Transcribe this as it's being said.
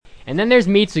And then there's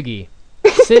Mitsugi,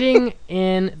 sitting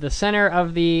in the center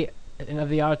of the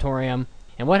auditorium.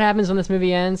 And what happens when this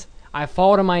movie ends? I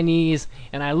fall to my knees,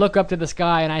 and I look up to the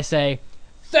sky, and I say,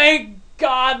 "Thank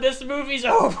God this movie's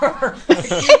over!"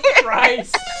 Thank you,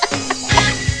 Christ.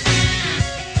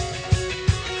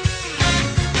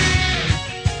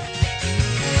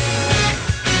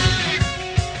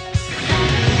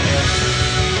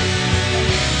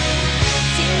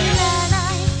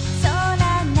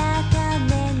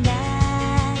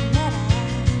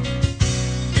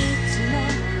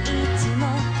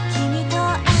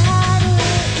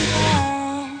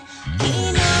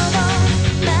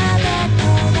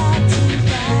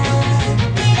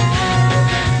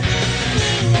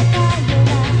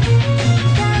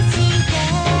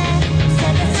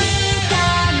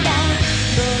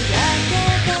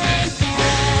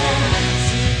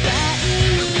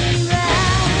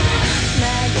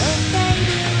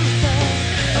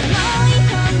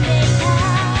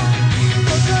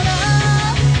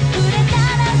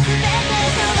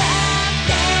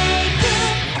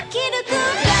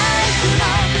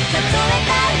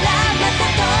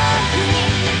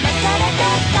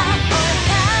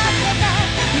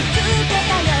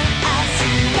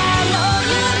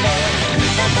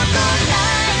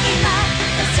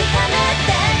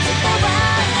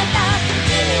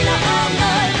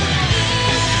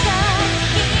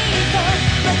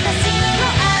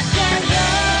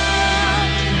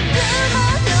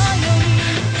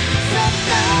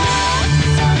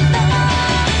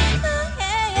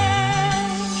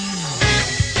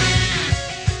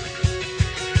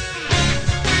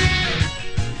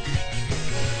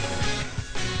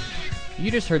 You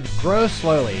just heard Grow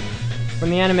Slowly from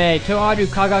the anime Toaru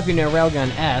Kagaku no Railgun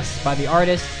S by the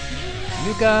artist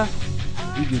Yuka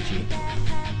Iguchi.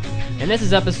 And this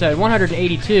is episode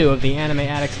 182 of the Anime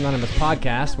Addicts Anonymous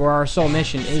podcast, where our sole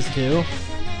mission is to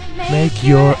make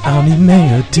your anime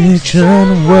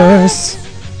addiction worse.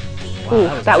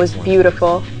 Wow, that was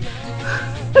beautiful.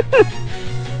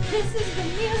 This is the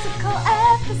musical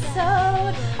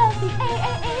episode of the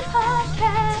AAA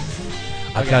podcast.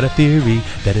 I've got a theory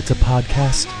that it's a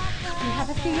podcast. We have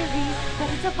a theory that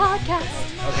it's a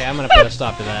podcast. Okay, I'm gonna put a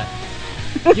stop to that.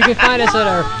 You can find us at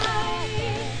our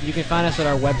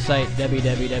website,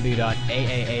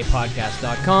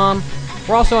 www.aaapodcast.com.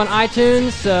 We're also on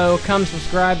iTunes, so come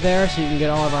subscribe there so you can get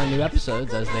all of our new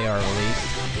episodes as they are released.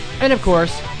 And of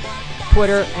course,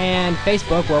 Twitter and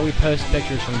Facebook, where we post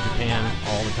pictures from Japan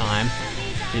all the time,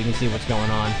 so you can see what's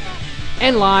going on.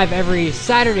 And live every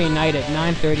Saturday night at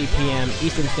 9:30 p.m.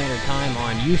 Eastern Standard Time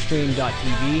on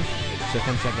Ustream.tv, so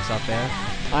come check us out there.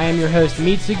 I am your host,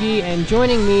 Mitsugi, and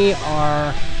joining me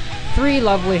are three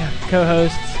lovely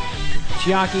co-hosts.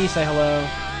 Chiaki, say hello.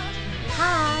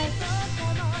 Hi.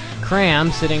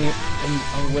 Cram, sitting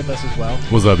with us as well.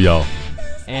 What's up, y'all?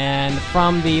 And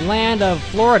from the land of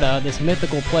Florida, this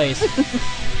mythical place,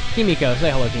 Kimiko.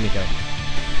 Say hello, Kimiko.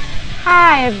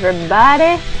 Hi,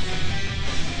 everybody.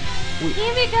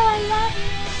 Kimiko, I love you.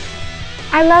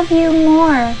 I love you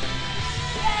more.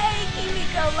 Yay,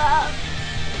 Kimiko love.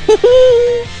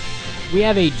 We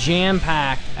have a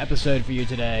jam-packed episode for you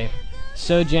today.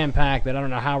 So jam-packed that I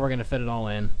don't know how we're going to fit it all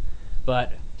in.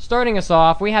 But starting us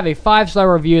off, we have a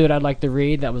 5-star review that I'd like to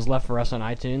read that was left for us on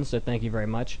iTunes, so thank you very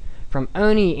much. From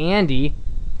Oni Andy.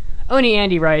 Oni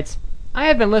Andy writes, I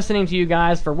have been listening to you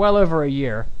guys for well over a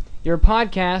year. Your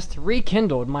podcast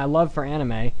rekindled my love for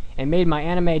anime and made my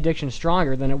anime addiction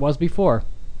stronger than it was before.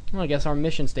 Well, I guess our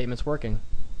mission statement's working.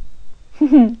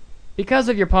 Because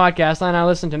of your podcast, I now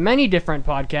listen to many different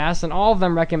podcasts, and all of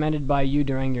them recommended by you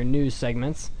during your news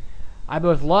segments. I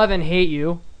both love and hate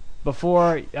you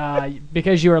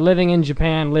because you are living in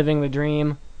Japan, living the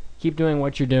dream. Keep doing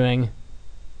what you're doing.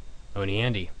 Oni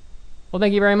Andy. Well,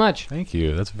 thank you very much. Thank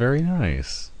you. That's very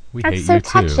nice. We That's hate so you too.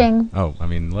 touching. Oh, I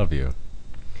mean, love you.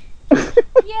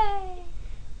 Yay.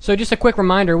 So just a quick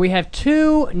reminder, we have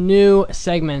 2 new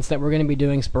segments that we're going to be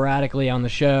doing sporadically on the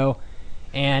show,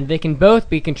 and they can both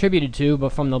be contributed to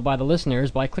by the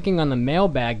listeners by clicking on the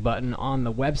mailbag button on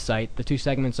the website. The 2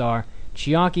 segments are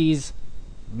Chiaki's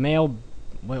mail...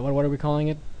 What are we calling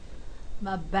it?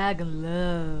 My bag of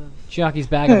love. Chiaki's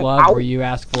Bag of Love, where you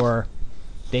ask for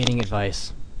dating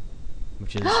advice,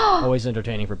 which is always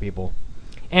entertaining for people.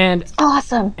 And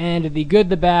Awesome. And the Good,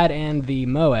 the Bad, and the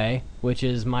Moe, which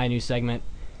is my new segment.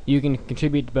 You can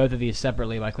contribute to both of these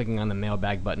separately by clicking on the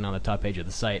mailbag button on the top page of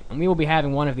the site. And we will be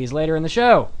having one of these later in the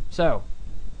show, so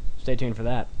stay tuned for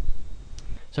that.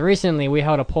 So recently we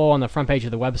held a poll on the front page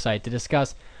of the website to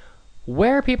discuss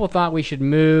where people thought we should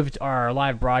move our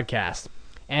live broadcast.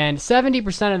 And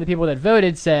 70% of the people that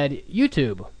voted said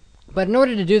YouTube. But in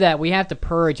order to do that, we have to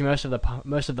purge most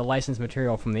of the licensed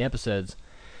material from the episodes.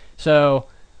 So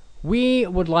we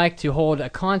would like to hold a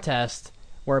contest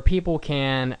where people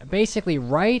can basically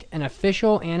write an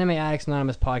official Anime Addicts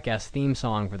Anonymous podcast theme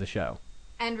song for the show.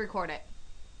 And record it.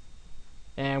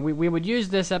 And we would use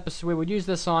this episode. We would use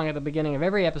this song at the beginning of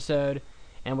every episode,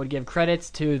 and would give credits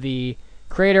to the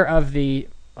creator of the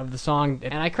song.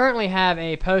 And I currently have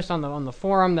a post on the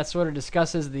forum that sort of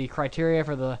discusses the criteria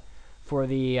for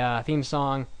the theme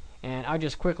song, and I'll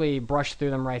just quickly brush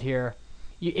through them right here.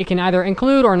 It can either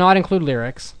include or not include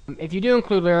lyrics. If you do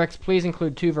include lyrics, please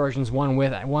include two versions, one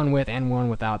with and one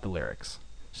without the lyrics,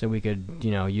 so we could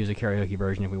use a karaoke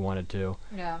version if we wanted to.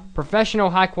 Yeah. Professional,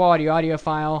 high-quality audio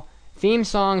file. Theme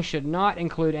song should not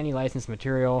include any licensed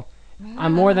material.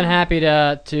 I'm more than happy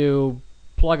to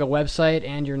plug a website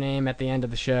and your name at the end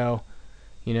of the show.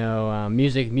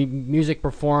 Music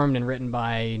performed and written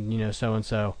by so and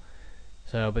so.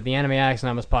 But the Anime Addicts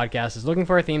Anonymous podcast is looking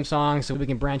for a theme song so we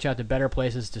can branch out to better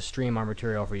places to stream our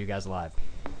material for you guys live.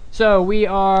 So we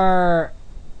are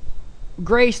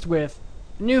graced with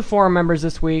new forum members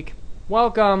this week.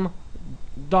 Welcome,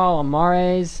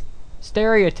 Dalamares,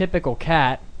 Stereotypical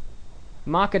Cat,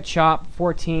 Maka Chop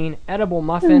 14, Edible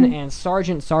Muffin, and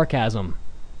Sergeant Sarcasm.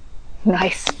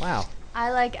 Nice. Wow. I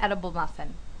like Edible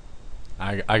Muffin.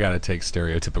 I gotta take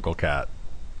Stereotypical Cat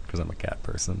because I'm a cat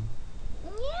person.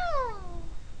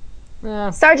 Yeah.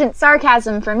 Sergeant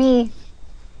Sarcasm for me.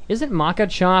 Isn't Maka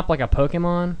Chop like a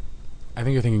Pokemon? I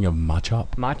think you're thinking of Machop.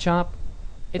 Machop?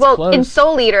 It's Well, close. in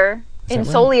Soul Eater, that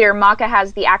right? Maka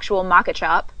has the actual Maka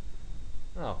Chop.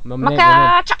 Oh,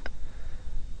 Maka Chop.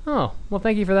 Oh, well,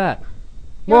 thank you for that.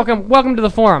 Welcome to the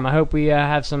forum. I hope we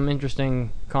have some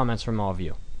interesting comments from all of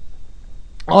you.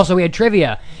 Also, we had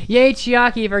trivia. Yay,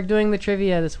 Chiaki, for doing the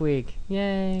trivia this week.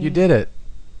 Yay. You did it.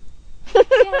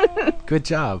 Good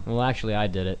job. Well, actually, I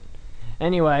did it.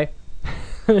 Anyway,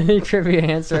 the trivia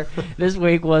answer this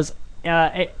week was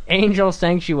Angel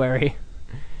Sanctuary.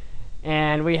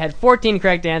 And we had 14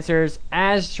 correct answers.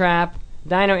 Aztrap,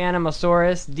 Dino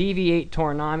Animasaurus, Deviate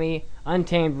Tornami,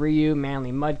 Untamed Ryu,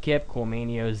 Manly Mudkip,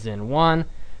 Coolmanio Zen 1,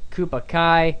 Koopa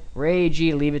Kai, Ray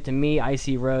G, Leave It to Me,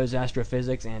 Icy Rose,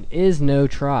 Astrophysics, and Is No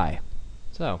Try.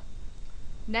 So,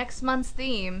 Next month's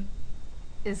theme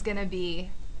is gonna be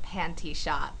panty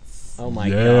shots. oh my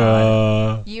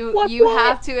god. You What?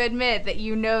 have to admit that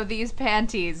you know these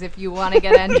panties if you want to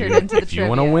get entered into the If trivia.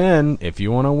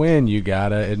 you want to win, you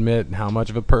gotta admit how much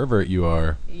of a pervert you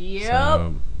are. Yep.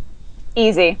 So,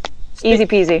 Easy. Easy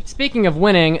peasy. Speaking of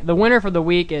winning, the winner for the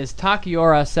week is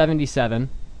Takiora77.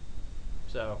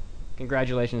 So,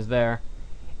 congratulations there.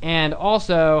 And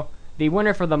also, the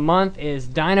winner for the month is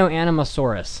Dino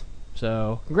Animasaurus.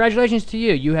 So, congratulations to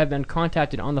you. You have been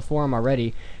contacted on the forum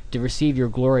already to receive your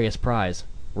glorious prize.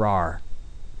 Rar.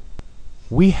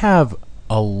 we have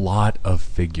a lot of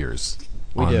figures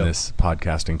We on do. this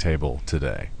podcasting table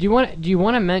today. Do you want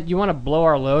to blow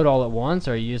our load all at once,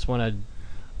 or you just want to?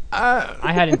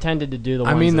 I had intended to do the. I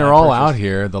ones mean, that they're I all purchased. out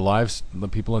here. The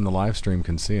people in the live stream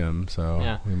can see them, so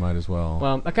Yeah. we might as well.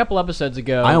 Well, a couple episodes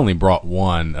ago. I only brought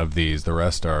one of these. The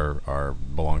rest are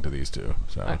belong to these two.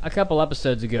 So A couple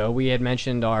episodes ago, we had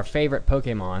mentioned our favorite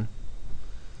Pokemon.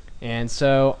 And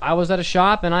so I was at a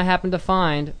shop and I happened to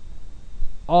find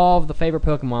all of the favorite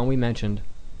Pokemon we mentioned.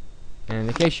 And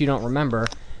in case you don't remember,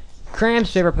 Cram's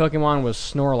favorite Pokemon was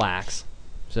Snorlax.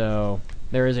 So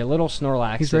there is a little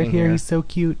Snorlax he's right sitting here. He's so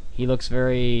cute. He looks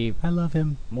very I love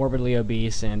him. morbidly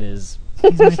obese and is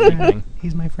He's my sleeping. friend.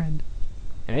 He's my friend.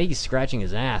 And I think he's scratching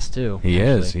his ass too. He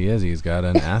actually. is. He's got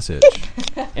an ass itch.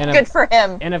 And Good for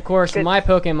him. And of course, Good. my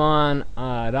Pokemon,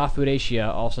 Rafflesia,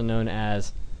 also known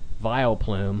as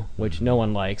Vileplume, which no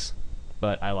one likes,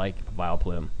 but I like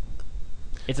Vileplume.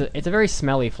 It's a very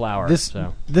smelly flower. This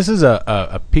so. this is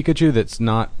a Pikachu that's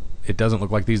not. It doesn't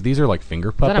look like these. These are like finger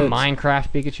Is puppets. that a Minecraft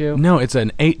Pikachu? No, it's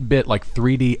an 8-bit, like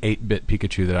 3D 8-bit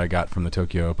Pikachu that I got from the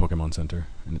Tokyo Pokemon Center,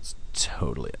 and it's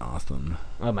totally awesome.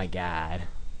 Oh my god.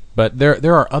 But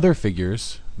there are other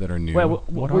figures that are new. Wait,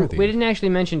 what are these? we didn't actually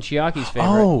mention Chiaki's favorite.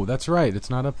 Oh, that's right. It's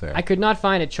not up there. I could not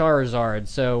find a Charizard,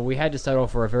 so we had to settle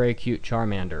for a very cute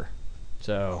Charmander.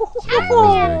 So, It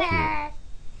was very cute.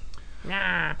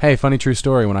 nah. Hey, funny true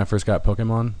story. When I first got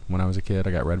Pokemon, when I was a kid,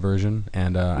 I got red version,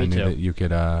 and I knew too. that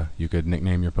you could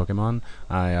nickname your Pokemon.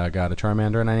 I got a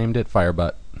Charmander, and I named it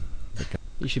Firebutt.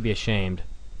 You should be ashamed.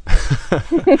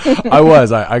 I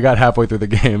was. I got halfway through the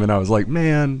game, and I was like,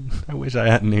 man, I wish I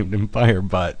hadn't named him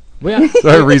Firebutt. Well, So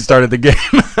I restarted the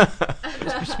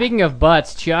game. speaking of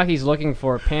butts, Chiaki's looking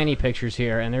for panty pictures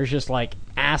here, and there's just like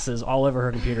asses all over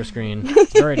her computer screen.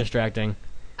 It's very distracting.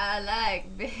 I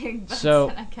like big butts So,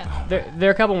 and I can't. There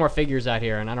are a couple more figures out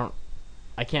here, and I don't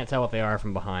I can't tell what they are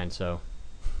from behind, so.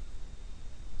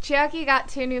 Chiaki got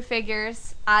 2 new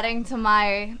figures, adding to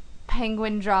my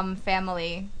penguin drum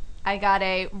family. I got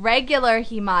a regular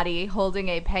Himari holding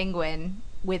a penguin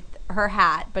with her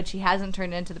hat, but she hasn't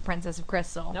turned into the Princess of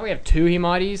Crystal. Now we have 2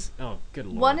 Himaris? Oh, good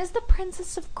lord. One is the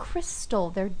Princess of Crystal.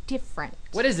 They're different.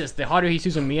 What is this, the Haruhi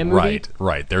Suzumiya movie?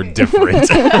 Right. They're different.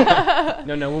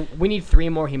 No, we need 3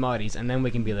 more Himaris, and then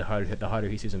we can be the Haruhi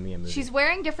Suzumiya movie. She's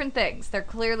wearing different things. They're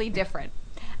clearly different.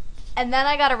 And then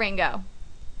I got a Ringo.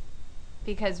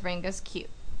 Because Ringo's cute.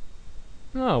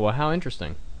 Oh, well, how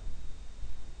interesting.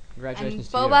 And Congratulations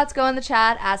to Bobot's go in the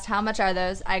chat, asked how much are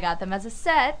those. I got them as a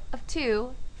set of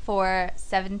 2 for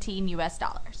 $17 US.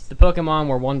 The Pokemon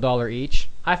were $1 each.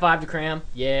 High five to Cram.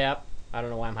 Yeah. I don't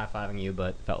know why I'm high fiving you,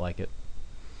 but felt like it.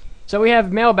 So we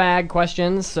have mailbag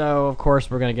questions, so of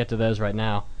course we're going to get to those right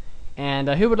now. And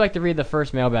who would like to read the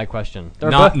first mailbag question?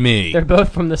 Not me. They're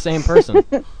both from the same person.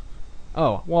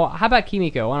 Oh, well, how about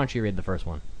Kimiko? Why don't you read the first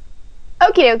one?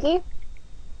 Okie dokie.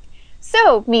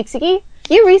 So, Mitsuki,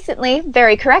 you recently,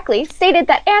 very correctly, stated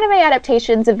that anime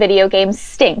adaptations of video games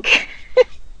stink.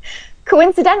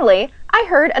 Coincidentally, I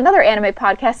heard another anime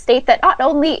podcast state that not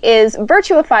only is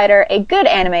Virtua Fighter a good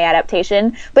anime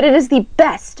adaptation, but it is the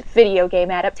best video game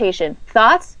adaptation.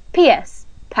 Thoughts? P.S.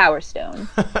 Power Stone.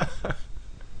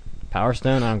 Power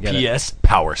Stone? I don't get it. P.S.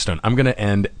 Power Stone. I'm going to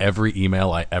end every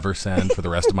email I ever send for the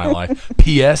rest of my life.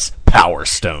 P.S. Power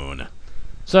Stone.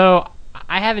 So,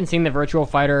 I haven't seen the Virtual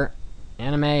Fighter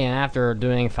anime, and after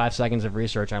doing 5 seconds of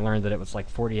research, I learned that it was like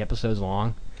 40 episodes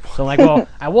long. So, like, well,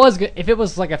 if it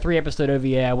was like a 3-episode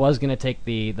OVA, I was going to take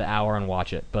the hour and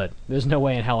watch it, but there's no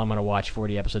way in hell I'm going to watch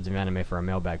 40 episodes of anime for a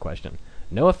mailbag question.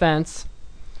 No offense.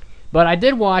 But I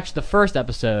did watch the first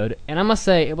episode, and I must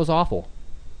say, it was awful.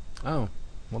 Oh,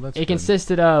 well, that's It good.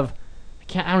 consisted of,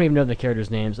 I don't even know the characters'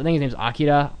 names. I think his name's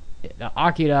Akira.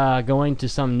 Akira going to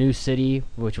some new city,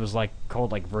 which was like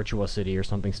called like Virtua City or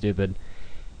something stupid.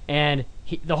 And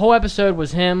the whole episode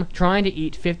was him trying to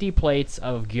eat 50 plates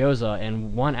of gyoza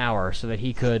in 1 hour so that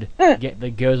he could get the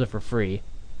gyoza for free.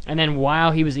 And then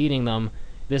while he was eating them,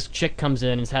 this chick comes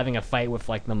in and is having a fight with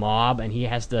like the mob, and he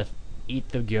has to eat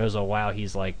the gyoza while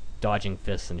he's like dodging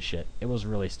fists and shit. It was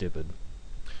really stupid.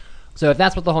 So if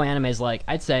that's what the whole anime is like,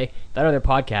 I'd say that other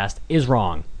podcast is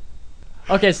wrong.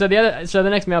 Okay, so the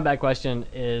next mailbag question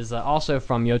is also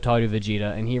from Yotaru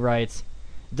Vegeta, and he writes,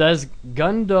 does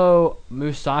Gundo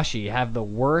Musashi have the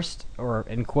worst, or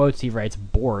in quotes he writes,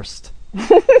 borst?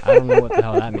 I don't know what the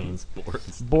hell that means.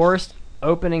 Borst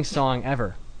opening song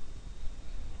ever.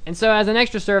 And so as an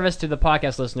extra service to the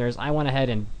podcast listeners, I went ahead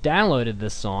and downloaded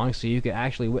this song so you could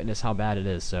actually witness how bad it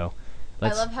is. So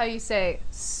I love how you say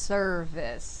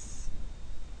service.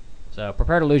 So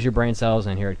prepare to lose your brain cells,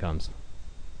 and here it comes.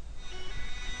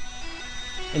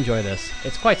 Enjoy this.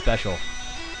 It's quite special.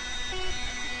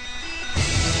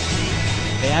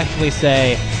 They actually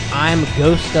say, "I'm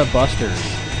Ghosta Busters"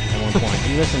 at one point.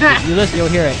 You listen, you'll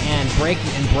hear it, and break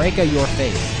your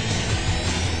face.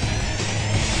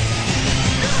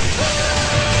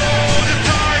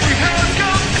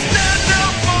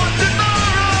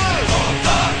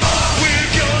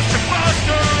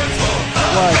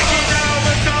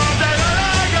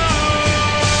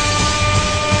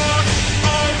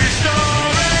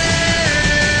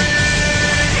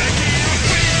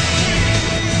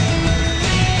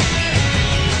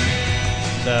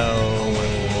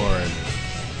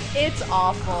 It's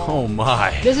awful. Oh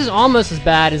my. This is almost as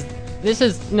bad as this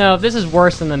is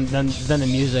worse than the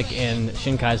music in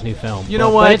Shinkai's new film. You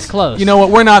know what? But it's close. You know what?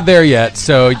 We're not there yet.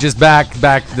 So just back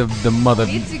the mother.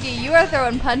 Mitsuki, you are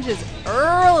throwing punches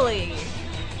early.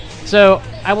 So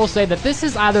I will say that this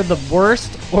is either the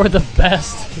worst or the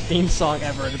best theme song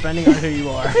ever, depending on who you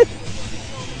are.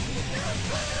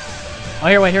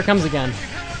 Oh, here comes again.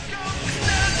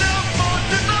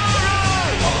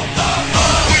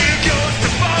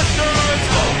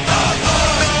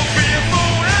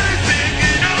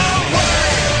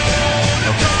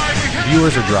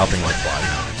 Viewers are dropping like flies.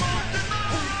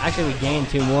 Actually, we gained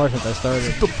 2 more since I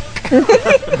started.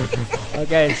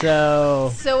 Okay,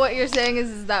 so So what you're saying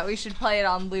is that we should play it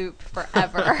on loop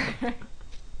forever.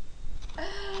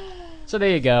 So there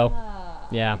you go.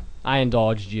 Yeah, I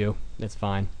indulged you. It's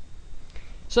fine.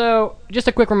 So, just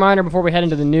a quick reminder before we head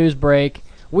into the news break.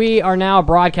 We are now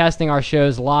broadcasting our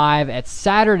shows live at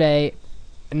Saturday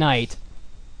night,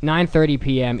 9:30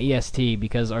 p.m. EST,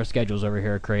 because our schedules over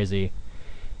here are crazy.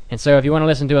 And so if you want to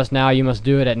listen to us now, you must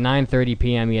do it at 9:30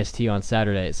 p.m. EST on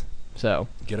Saturdays. So,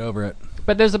 Get over it.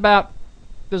 but there's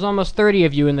almost 30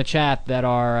 of you in the chat that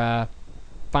are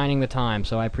finding the time,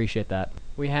 so I appreciate that.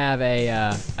 We have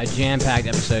a jam-packed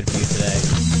episode for you today.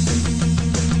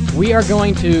 we are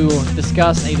going to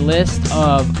discuss a list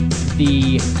of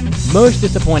the most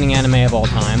disappointing anime of all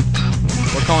time.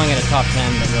 We're calling it a top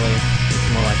 10, but really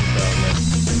it's more like a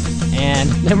list. And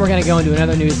then we're going to go into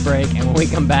another news break, and when we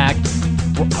come back,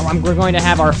 we're going to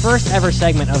have our first ever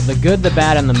segment of The Good, the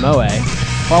Bad, and the Moe,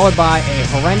 followed by a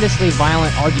horrendously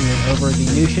violent argument over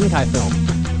the new Shinkai film,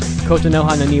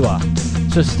 Kotonoha no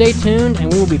Niwa. So stay tuned,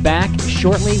 and we will be back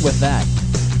shortly with that.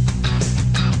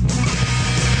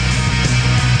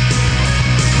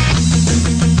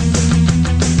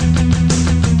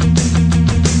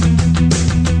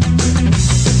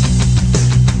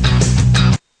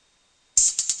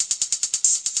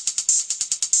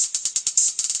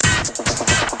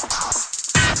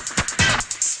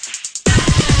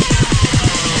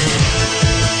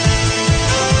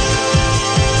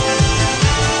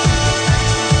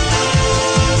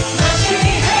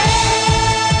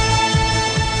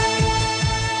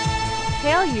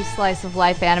 Slice of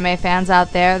life anime fans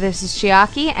out there, this is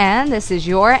Chiaki and this is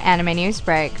your anime news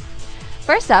break.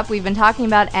 First up, we've been talking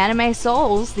about Anime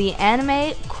Souls, the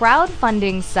anime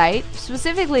crowdfunding site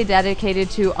specifically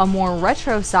dedicated to a more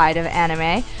retro side of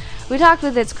anime. We talked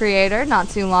with its creator not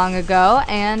too long ago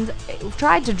and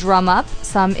tried to drum up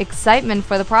some excitement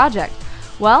for the project.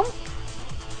 Well,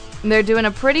 they're doing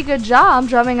a pretty good job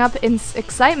drumming up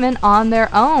excitement on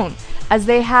their own, as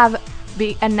they have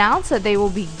announced that they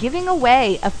will be giving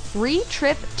away a free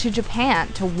trip to Japan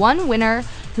to one winner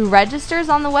who registers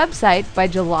on the website by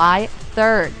July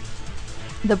 3rd.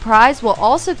 The prize will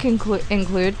also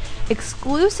include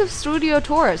exclusive studio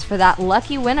tours for that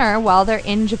lucky winner while they're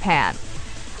in Japan.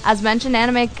 As mentioned,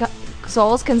 Anime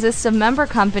Souls consists of member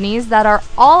companies that are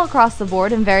all across the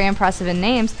board and very impressive in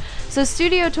names, so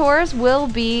studio tours will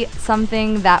be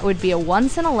something that would be a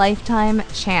once-in-a-lifetime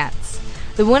chance.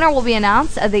 The winner will be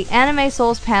announced at the Anime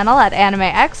Souls panel at Anime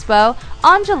Expo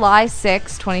on July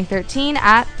 6, 2013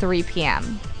 at 3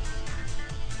 p.m.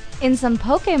 In some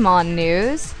Pokemon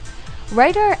news,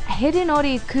 writer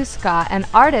Hidenori Kusuka and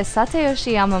artist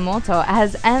Satoshi Yamamoto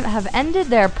have ended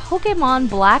their Pokemon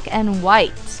Black and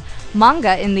White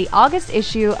manga in the August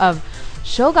issue of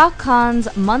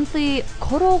Shogakukan's monthly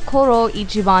Koro Koro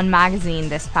Ichiban magazine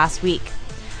this past week.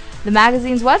 The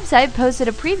magazine's website posted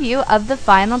a preview of the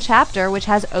final chapter, which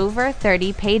has over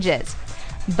 30 pages.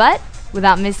 But,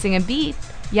 without missing a beat,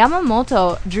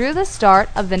 Yamamoto drew the start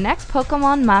of the next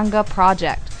Pokemon manga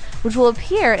project, which will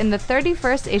appear in the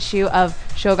 31st issue of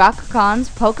Shogakukan's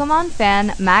Pokemon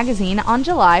Fan magazine on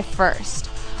July 1st.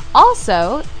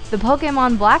 Also, the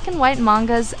Pokemon Black and White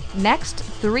manga's next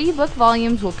 3 book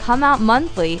volumes will come out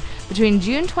monthly between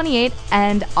June 28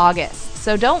 and August,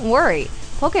 so don't worry.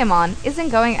 Pokemon isn't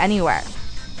going anywhere.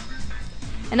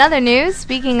 In other news,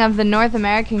 speaking of the North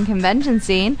American convention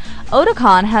scene,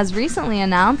 Otakon has recently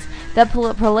announced that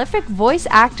prolific voice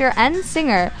actor and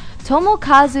singer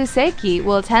Tomokazu Seki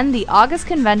will attend the August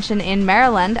convention in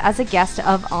Maryland as a guest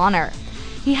of honor.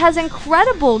 He has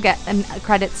incredible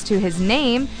credits to his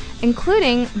name,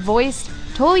 including voiced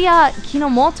Toya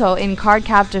Kinomoto in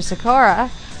Cardcaptor Sakura,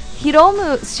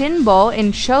 Hiromu Shinbo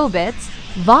in Chobits,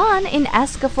 Vaughn in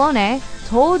Escaflowne,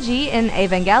 Toji in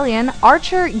Evangelion,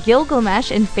 Archer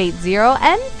Gilgamesh in Fate Zero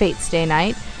and Fate Stay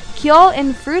Night, Kyo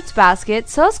in Fruits Basket,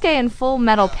 Sosuke in Full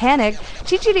Metal Panic,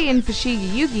 Chichiri in Fushigi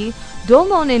Yugi,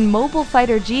 Domon in Mobile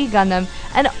Fighter G Gundam,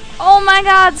 and oh my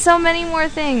god, so many more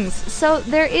things. So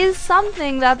there is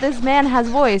something that this man has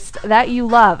voiced that you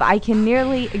love. I can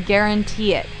nearly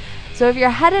guarantee it. So if you're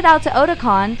headed out to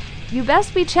Otakon, you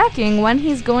best be checking when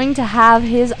he's going to have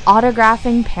his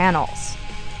autographing panels.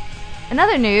 In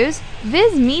other news,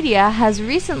 Viz Media has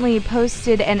recently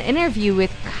posted an interview with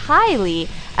Kylie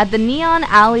at the Neon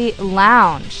Alley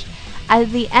Lounge.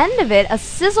 At the end of it, a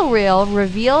sizzle reel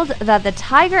revealed that the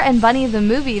Tiger and Bunny the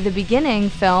movie, The Beginning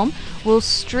film, will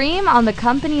stream on the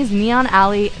company's Neon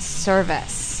Alley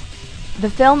service. The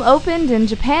film opened in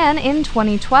Japan in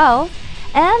 2012,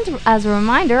 and as a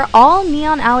reminder, all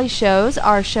Neon Alley shows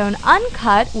are shown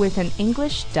uncut with an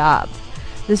English dub.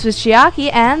 This was Chiaki,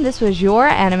 and this was your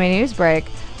Anime News Break.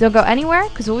 Don't go anywhere,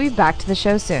 because we'll be back to the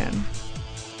show soon.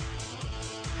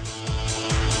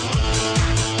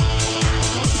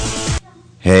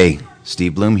 Hey,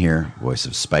 Steve Bloom here, voice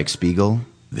of Spike Spiegel,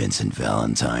 Vincent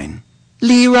Valentine,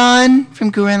 Leron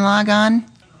from Gurren Lagann,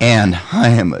 and I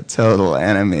am a total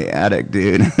anime addict,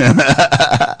 dude.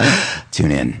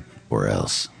 Tune in, or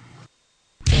else.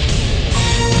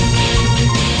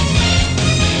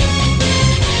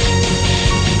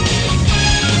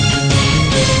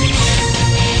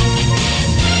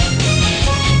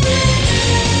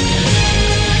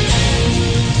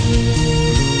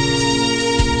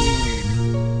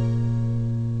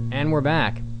 And we're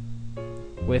back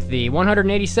with the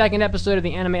 182nd episode of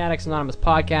the Anime Addicts Anonymous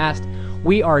podcast.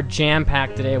 We are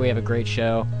jam-packed today. We have a great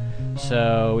show,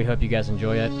 so we hope you guys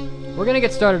enjoy it. We're going to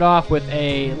get started off with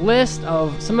a list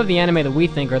of some of the anime that we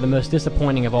think are the most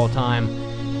disappointing of all time,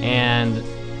 and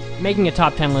making a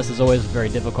top 10 list is always very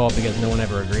difficult because no one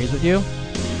ever agrees with you,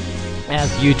 as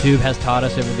YouTube has taught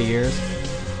us over the years.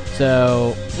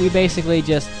 So we basically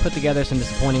just put together some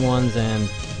disappointing ones and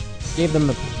gave them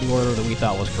the order that we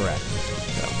thought was correct.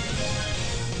 So,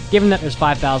 given that there's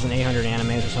 5,800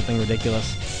 animes or something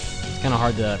ridiculous, it's kind of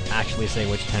hard to actually say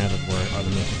which 10 of them are the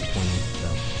most disappointing. So.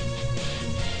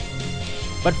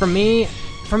 But for me,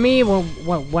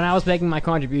 when I was making my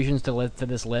contributions to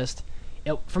this list,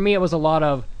 for me it was a lot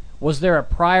of, was there a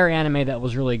prior anime that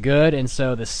was really good, and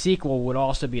so the sequel would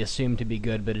also be assumed to be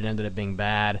good, but it ended up being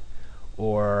bad?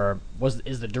 Or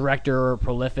is the director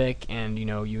prolific, and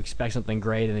you expect something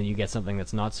great, and then you get something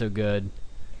that's not so good?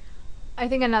 I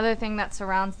think another thing that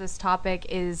surrounds this topic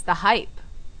is the hype.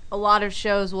 A lot of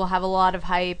shows will have a lot of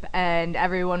hype, and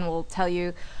everyone will tell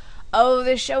you, "Oh,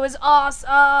 this show is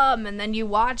awesome," and then you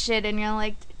watch it, and you're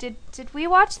like, "Did we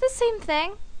watch the same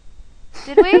thing?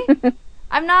 Did we?"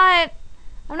 I'm not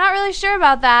really sure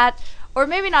about that. Or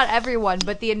maybe not everyone,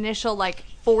 but the initial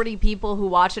 40 people who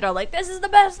watch it are like, "This is the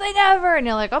best thing ever," and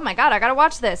you're like, "Oh my god, I gotta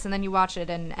watch this," and then you watch it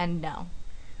and no.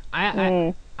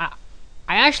 I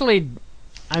actually,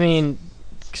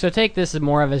 so take this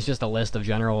more of as just a list of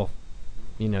general,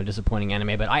 disappointing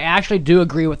anime, but I actually do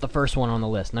agree with the first one on the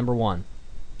list, number 1.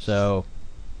 So,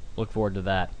 look forward to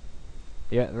that.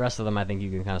 The rest of them, I think you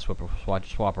can kind of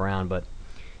swap around, but...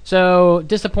 So,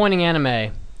 disappointing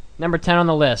anime, number 10 on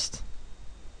the list.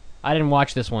 I didn't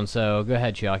watch this one, so go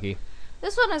ahead, Chiaki.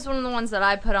 This one is one of the ones that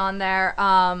I put on there,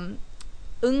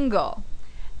 Ungo.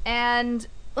 And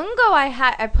Ungo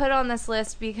I put on this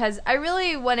list because I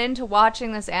really went into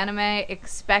watching this anime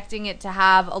expecting it to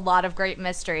have a lot of great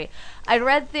mystery. I'd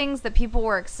read things that people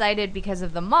were excited because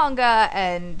of the manga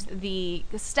and the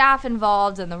staff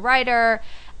involved and the writer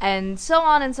and so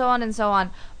on and so on and so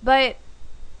on. But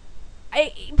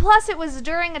plus it was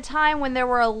during a time when there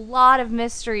were a lot of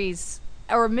mysteries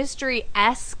or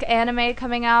mystery-esque anime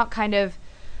coming out, kind of,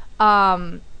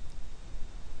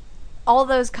 all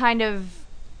those kind of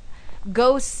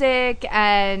Go-Sick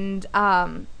and,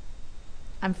 I'm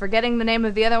forgetting the name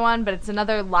of the other one, but it's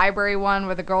another library one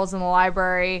where the girl's in the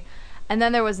library. And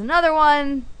then there was another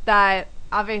one that,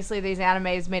 obviously these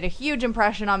animes made a huge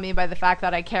impression on me by the fact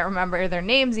that I can't remember their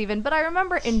names even, but I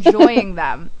remember enjoying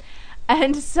them.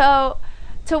 And so,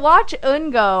 to watch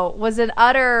Ungo was an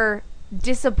utter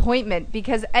disappointment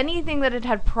because anything that it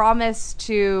had promised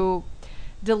to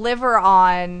deliver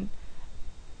on,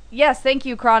 yes, thank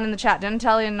you, Kron, in the chat,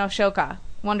 Denatalian no Shoka,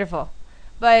 wonderful.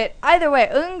 But either way,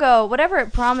 Ungo, whatever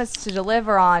it promised to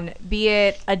deliver on, be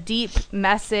it a deep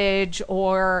message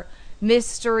or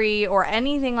mystery or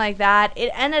anything like that,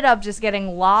 it ended up just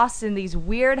getting lost in these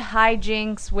weird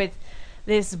hijinks with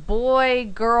this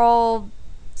boy-girl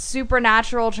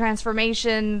supernatural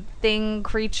transformation thing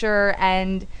creature,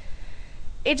 and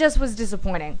it just was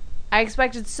disappointing. I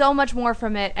expected so much more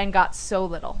from it and got so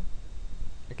little.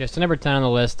 Okay, so number 10 on the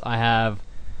list, I have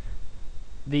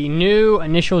the new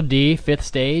Initial D 5th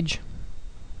Stage.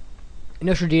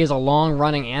 Initial D is a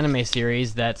long-running anime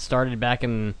series that started back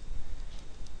in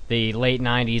the late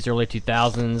 90s, early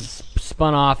 2000s,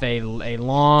 spun off a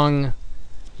long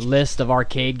list of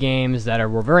arcade games that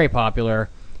were very popular.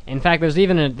 In fact, there's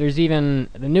even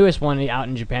the newest one out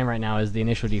in Japan right now is the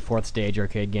Initial D 4th Stage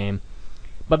arcade game.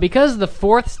 But because the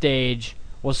 4th stage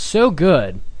was so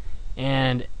good,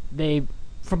 and between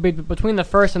the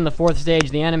 1st and the 4th stage,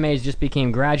 the animes just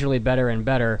became gradually better and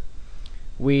better.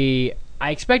 I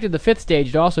expected the 5th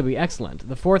stage to also be excellent.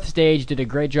 The 4th stage did a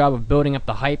great job of building up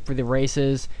the hype for the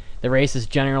races. The races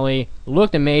generally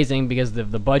looked amazing because the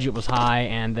budget was high,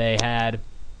 and they had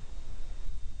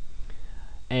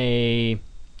a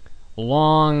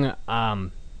long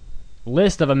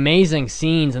list of amazing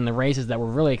scenes in the races that were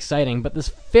really exciting. But this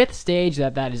 5th stage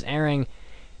that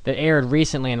aired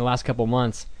recently in the last couple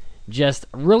months just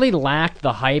really lacked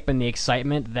the hype and the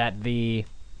excitement that the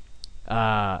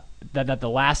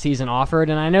last season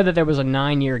offered. And I know that there was a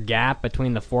 9-year gap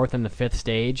between the 4th and the 5th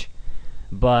stage,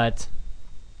 but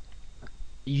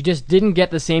you just didn't get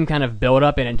the same kind of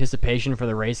build-up and anticipation for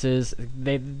the races.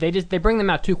 They bring them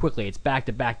out too quickly. It's back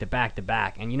to back to back to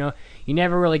back, and you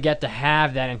never really get to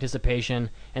have that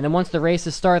anticipation. And then once the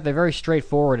races start, they're very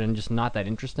straightforward and just not that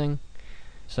interesting.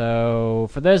 So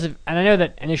and I know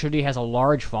that Initial D has a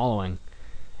large following,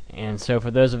 and so for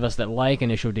those of us that like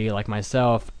Initial D, like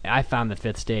myself, I found the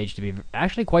 5th stage to be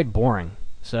actually quite boring.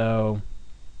 So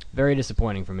very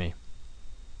disappointing for me.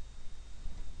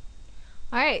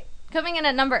 All right. Coming in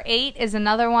at number 8 is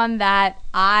another one that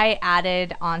I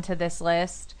added onto this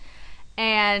list.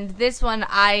 And this one,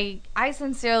 I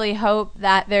sincerely hope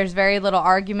that there's very little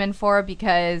argument for,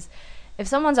 because if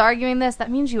someone's arguing this,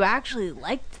 that means you actually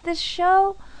liked this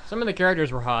show. Some of the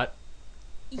characters were hot.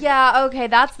 Yeah, okay,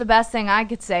 that's the best thing I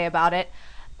could say about it.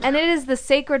 And it is The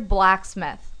Sacred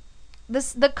Blacksmith.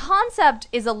 The concept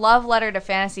is a love letter to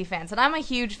fantasy fans, and I'm a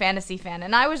huge fantasy fan,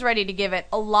 and I was ready to give it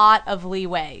a lot of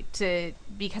leeway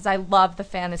because I love the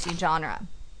fantasy genre.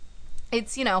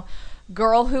 It's,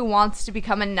 girl who wants to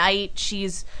become a knight.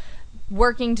 She's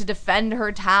working to defend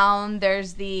her town.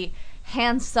 There's the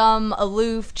handsome,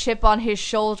 aloof, chip on his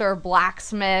shoulder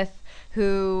blacksmith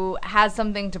who has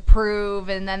something to prove,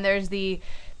 and then there's the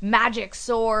magic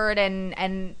sword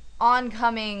and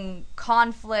oncoming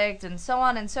conflict and so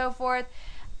on and so forth.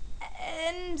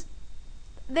 And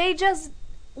they just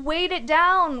weighed it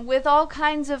down with all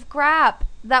kinds of crap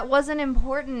that wasn't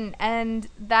important and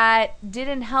that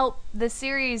didn't help the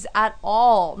series at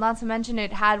all. Not to mention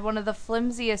it had one of the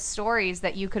flimsiest stories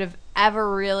that you could have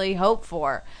ever really hoped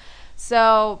for.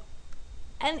 So,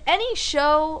 and any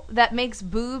show that makes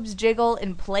boobs jiggle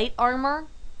in plate armor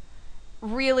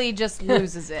really just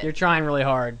loses it. You're trying really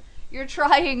hard. You're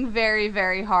trying very,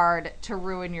 very hard to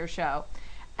ruin your show.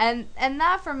 And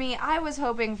that, for me, I was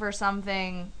hoping for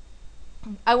something.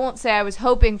 I won't say I was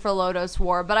hoping for Lodoss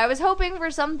War, but I was hoping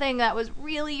for something that was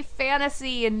really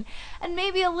fantasy and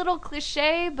maybe a little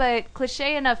cliche, but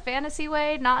cliche in a fantasy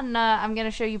way, not in a I'm going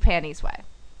to show you panties way.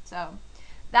 So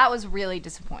that was really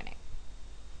disappointing.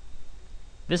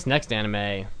 This next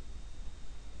anime,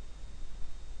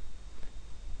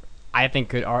 I think,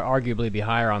 could arguably be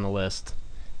higher on the list.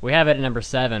 We have it at number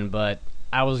 7, but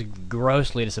I was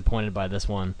grossly disappointed by this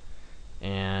one,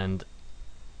 and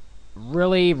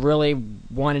really, really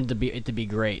wanted it to be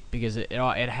great, because it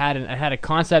had a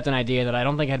concept and idea that I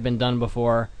don't think had been done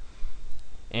before,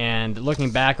 and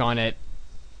looking back on it,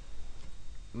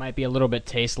 might be a little bit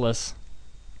tasteless,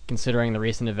 considering the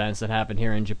recent events that happened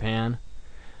here in Japan.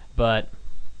 But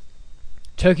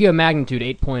Tokyo Magnitude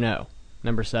 8.0,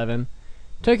 number 7.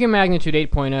 Tokyo Magnitude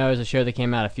 8.0 is a show that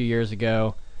came out a few years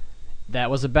ago that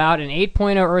was about an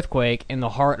 8.0 earthquake in the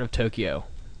heart of Tokyo,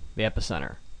 the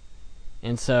epicenter.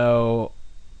 And so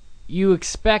you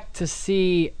expect to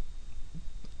see,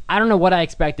 I don't know what I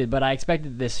expected, but I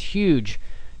expected this huge,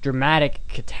 dramatic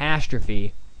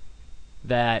catastrophe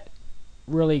that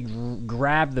really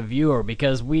grabbed the viewer,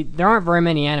 because there aren't very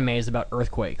many animes about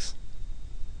earthquakes.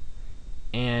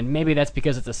 And maybe that's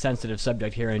because it's a sensitive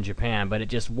subject here in Japan, but it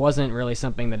just wasn't really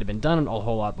something that had been done a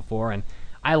whole lot before. And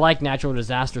I like natural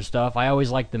disaster stuff. I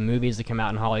always like the movies that come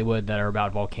out in Hollywood that are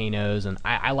about volcanoes, and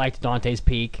I liked Dante's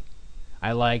Peak.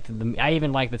 I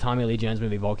even liked the Tommy Lee Jones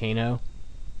movie Volcano.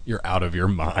 You're out of your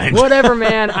mind. Whatever,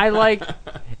 man. I like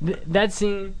that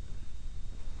scene.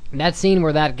 That scene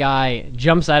where that guy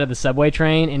jumps out of the subway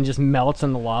train and just melts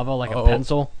in the lava like a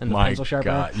pencil in the pencil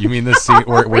sharpener. God. You mean the scene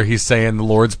where he's saying the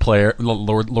Lord's Prayer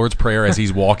as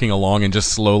he's walking along and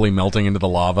just slowly melting into the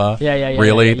lava? Yeah.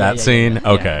 Really? That scene?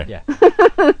 Okay.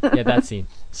 Yeah, that scene.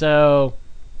 So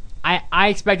I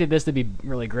expected this to be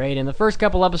really great, and the first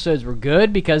couple episodes were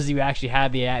good because you actually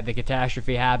had the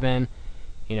catastrophe happen.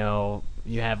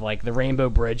 You have, like, the Rainbow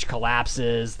Bridge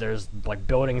collapses, there's, like,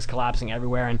 buildings collapsing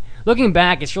everywhere, and looking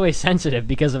back, it's really sensitive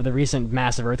because of the recent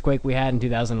massive earthquake we had in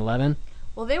 2011.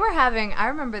 Well, I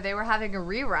remember they were having a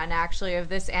rerun, actually, of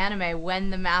this anime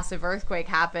when the massive earthquake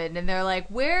happened, and they're like,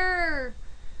 we're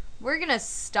gonna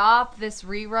stop this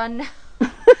rerun.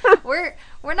 we're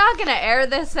not gonna air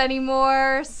this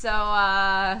anymore, so,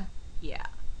 yeah.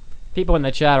 People in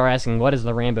the chat are asking, what is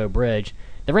the Rainbow Bridge?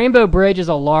 The Rainbow Bridge is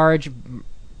a large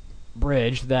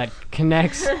bridge that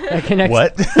connects what?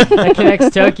 that connects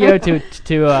Tokyo to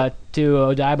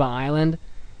Odaiba Island,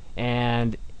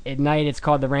 and at night it's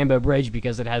called the Rainbow Bridge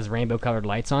because it has rainbow colored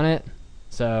lights on it.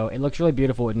 So it looks really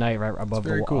beautiful at night, right above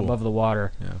above the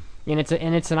water. Yeah. And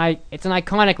it's an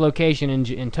iconic location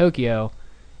in Tokyo,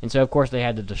 and so of course they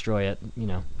had to destroy it.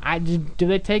 Do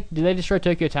they destroy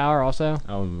Tokyo Tower also?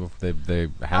 Oh, they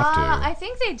have to. I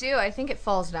think they do. I think it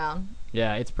falls down.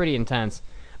 Yeah, it's pretty intense.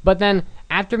 But then,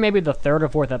 after maybe the 3rd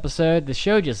or 4th episode, the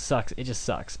show just sucks. It just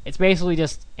sucks. It's basically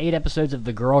just 8 episodes of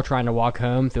the girl trying to walk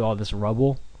home through all this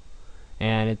rubble.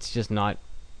 And it's just not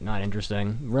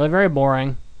interesting. Really very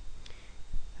boring.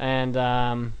 And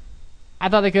I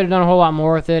thought they could have done a whole lot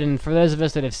more with it. And for those of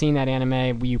us that have seen that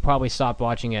anime, you probably stopped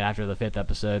watching it after the 5th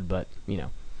episode. But,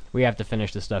 we have to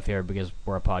finish this stuff here because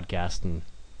we're a podcast. And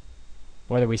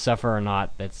whether we suffer or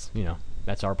not, that's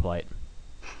our plight.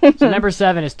 So number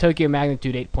 7 is Tokyo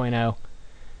Magnitude 8.0.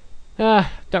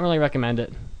 Don't really recommend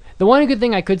it. The one good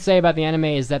thing I could say about the anime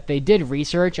is that they did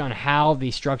research on how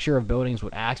the structure of buildings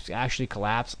would actually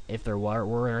collapse if there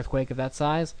were an earthquake of that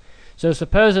size. So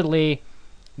supposedly,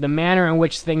 the manner in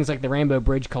which things like the Rainbow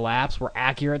Bridge collapse were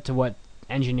accurate to what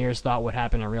engineers thought would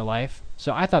happen in real life.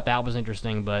 So I thought that was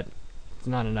interesting, but it's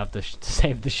not enough to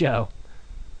save the show.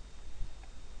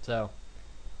 So,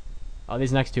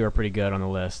 these next two are pretty good on the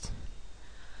list.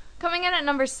 Coming in at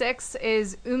number 6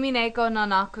 is Umineko no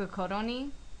Naku Koroni.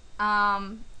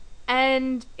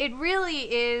 And it really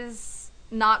is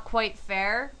not quite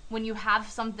fair when you have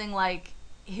something like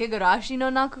Higurashi no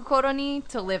Naku Koroni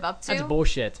to live up to. That's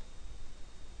bullshit.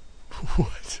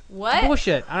 What? What?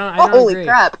 Bullshit. I don't Holy agree.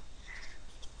 crap.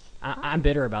 I'm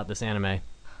bitter about this anime.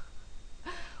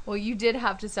 Well, you did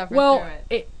have to suffer Well,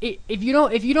 through it. if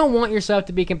you don't want yourself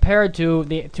to be compared to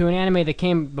an anime that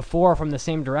came before from the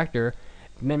same director,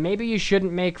 then maybe you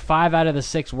shouldn't make 5 out of the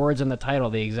 6 words in the title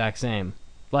the exact same.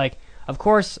 Like, of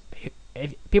course,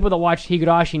 if people that watch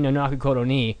Higurashi no Naku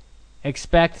Koroni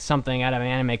expect something out of an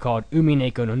anime called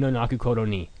Umineko no Naku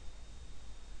Koroni.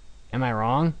 Am I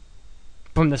wrong?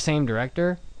 From the same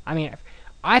director? I mean,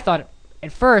 I thought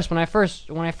at first when I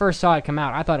first saw it come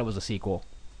out, I thought it was a sequel.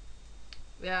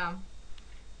 Yeah.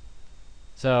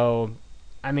 So,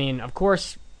 I mean, of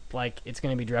course, like, it's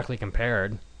going to be directly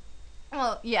compared.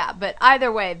 Well, yeah, but either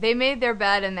way, they made their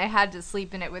bed and they had to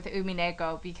sleep in it with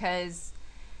Umineko because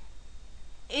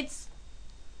it's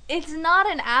not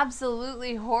an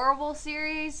absolutely horrible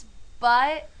series,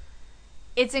 but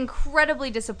it's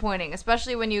incredibly disappointing,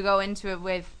 especially when you go into it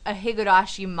with a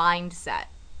Higurashi mindset.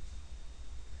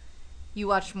 You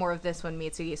watched more of this one,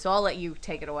 Mitsugi, so I'll let you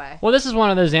take it away. Well, this is one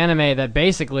of those anime that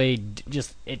basically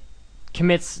it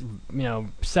commits,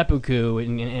 seppuku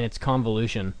in its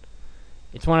convolution.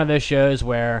 It's one of those shows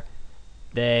where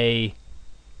I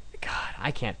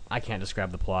can't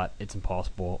describe the plot. It's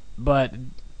impossible. But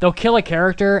they'll kill a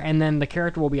character, and then the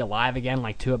character will be alive again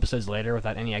like 2 episodes later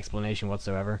without any explanation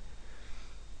whatsoever.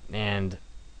 And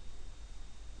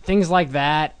things like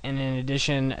that, and in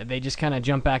addition, they just kind of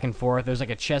jump back and forth. There's like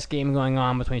a chess game going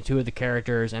on between 2 of the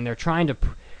characters, and they're trying to,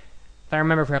 if I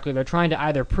remember correctly, they're trying to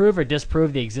either prove or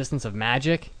disprove the existence of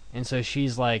magic. And so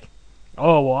she's like,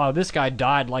 oh, wow, this guy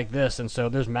died like this, and so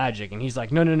there's magic. And he's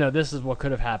like, no, this is what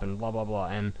could have happened, blah, blah, blah.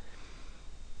 And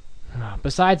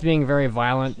besides being very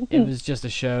violent, it was just a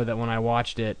show that when I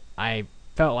watched it, I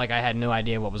felt like I had no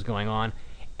idea what was going on.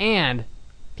 And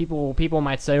people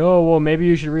might say, oh, well, maybe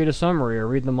you should read a summary or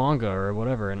read the manga or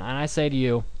whatever. And I say to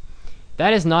you,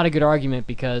 that is not a good argument,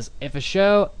 because if a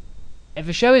show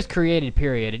is created,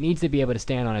 period, it needs to be able to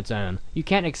stand on its own. You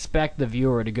can't expect the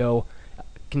viewer to go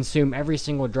consume every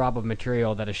single drop of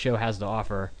material that a show has to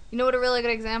offer. You know what a really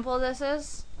good example of this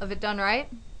is? Of it done right?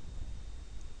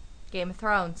 Game of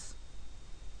Thrones.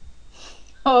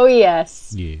 Oh,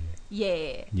 yes. Yeah.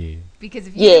 Yeah. Yeah. Because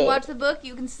if you didn't watch the book,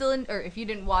 you can still or if you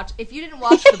didn't watch the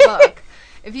book,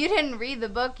 if you didn't read the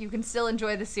book, you can still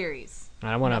enjoy the series.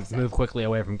 I want to move quickly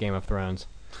away from Game of Thrones.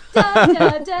 Da,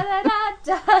 da, da, da,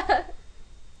 da.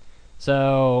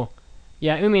 So,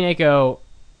 yeah, Umineko,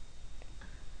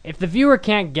 if the viewer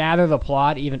can't gather the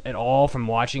plot even at all from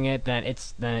watching it, then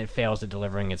it fails at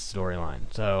delivering its storyline.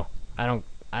 So,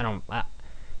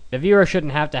 the viewer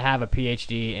shouldn't have to have a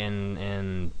PhD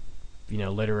in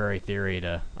literary theory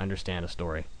to understand a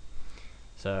story.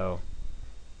 So,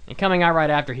 and coming out right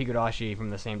after Higurashi from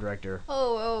the same director.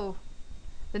 Oh.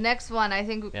 The next one, I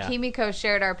think Kimiko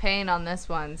shared our pain on this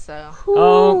one, so.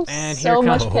 Oh, and so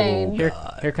much pain.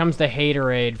 Here comes the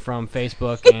haterade from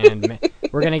Facebook, and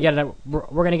we're gonna get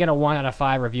a 1 out of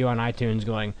 5 review on iTunes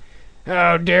going,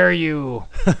 how dare you?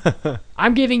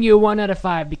 I'm giving you a 1 out of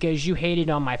 5 because you hated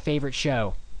on my favorite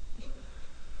show.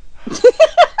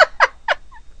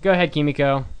 Go ahead,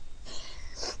 Kimiko.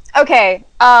 Okay,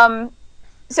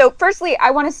 so firstly,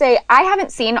 I want to say I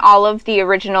haven't seen all of the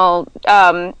original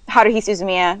Haruhi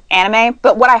Suzumiya anime,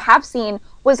 but what I have seen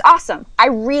was awesome. I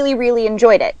really, really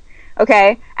enjoyed it.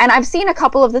 Okay, and I've seen a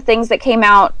couple of the things that came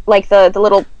out, like the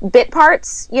little bit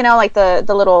parts, like the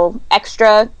little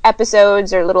extra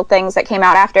episodes or little things that came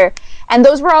out after, and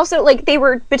those were also, like, they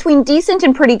were between decent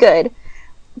and pretty good.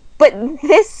 But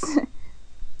this...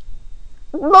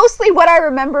 Mostly what I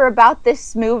remember about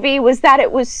this movie was that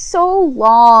it was so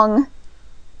long.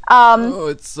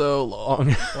 It's so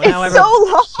long.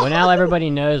 Well, now everybody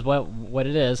knows what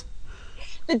it is.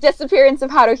 The disappearance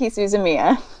of Haruhi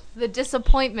Suzumiya. The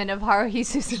disappointment of Haruhi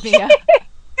Suzumiya.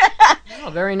 Oh,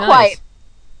 very nice. Quite.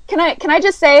 Can I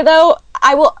just say, though,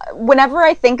 whenever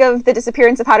I think of the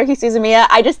disappearance of Haruhi Suzumiya,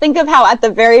 I just think of how at the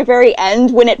very, very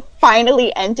end, when it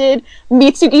finally ended,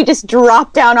 Mitsugi just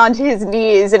dropped down onto his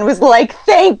knees and was like,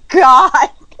 thank God!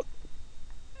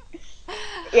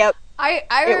 Yep. I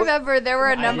It was- remember there were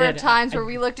a I number of did. times I- where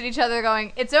we looked at each other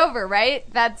going, "It's over, right?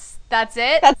 That's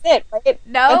it." That's it, right?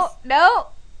 no, no.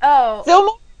 Oh, Still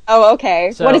more? Oh,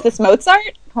 okay. So- What is this,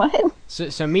 Mozart? What? So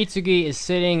Mitsugi is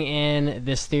sitting in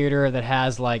this theater that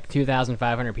has like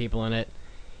 2,500 people in it,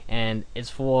 and it's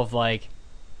full of like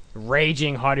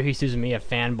raging Haruhi Suzumiya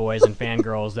fanboys and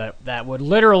fangirls that would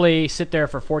literally sit there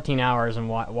for 14 hours and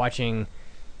watching,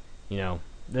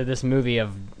 this movie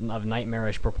of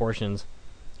nightmarish proportions.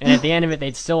 And at the end of it,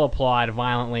 they'd still applaud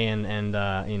violently and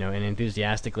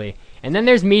enthusiastically. And then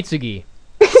there's Mitsugi,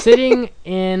 sitting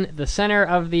in the center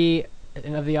of the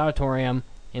auditorium,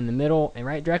 in the middle, and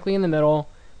right directly in the middle,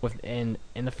 in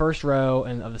the first row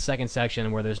of the second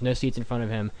section where there's no seats in front of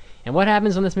him. And what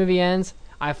happens when this movie ends?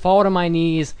 I fall to my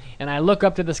knees and I look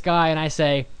up to the sky and I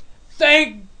say,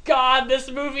 "Thank God this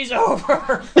movie's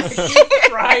over!"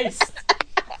 Christ.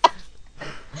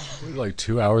 It was like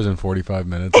 2 hours and 45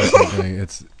 minutes or something.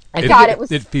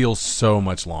 It feels so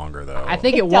much longer though. I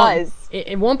think It does.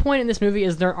 at one point in this movie,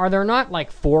 are there not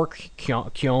like 4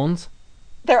 kyons?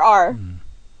 There are.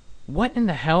 What in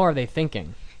the hell are they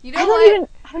thinking? you I know don't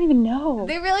what? even know.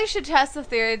 They really should test the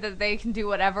theory that they can do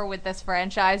whatever with this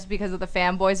franchise because of the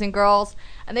fanboys and girls,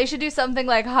 and they should do something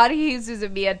like Haruhi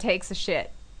Suzumiya takes a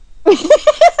shit.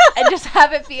 And just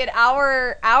have it be an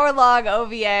hour long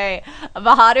OVA of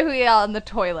a Haruhi on the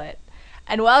toilet.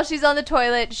 And while she's on the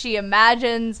toilet, she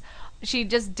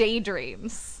just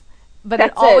daydreams. But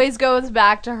That's it always goes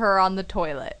back to her on the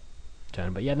toilet.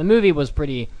 But yeah, the movie was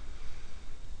pretty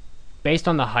based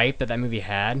on the hype that movie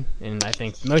had, and I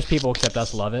think most people except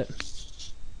us love it.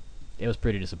 It was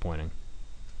pretty disappointing.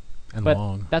 and But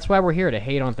long. that's why we're here, to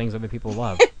hate on things other people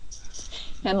love.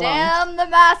 And long. Damn the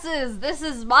masses! This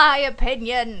is my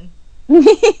opinion.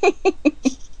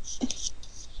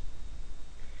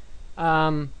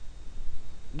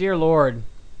 Dear Lord,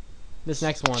 this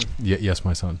next one. Yes,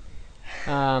 my son.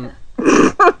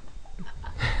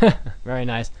 Very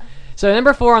nice. So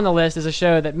number 4 on the list is a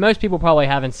show that most people probably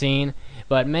haven't seen,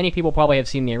 but many people probably have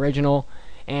seen the original,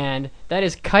 and that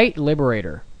is Kite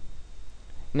Liberator.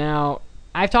 Now,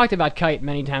 I've talked about Kite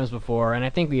many times before, and I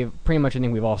think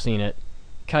we've all seen it.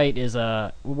 Kite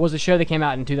was a show that came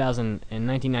out in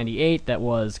 1998 that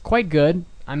was quite good.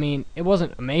 I mean, it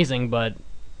wasn't amazing, but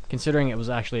considering it was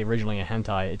actually originally a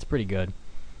hentai, it's pretty good.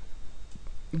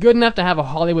 Good enough to have a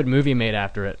Hollywood movie made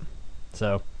after it.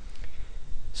 So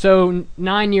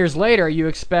 9 years later, you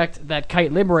expect that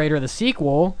Kite Liberator, the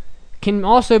sequel, can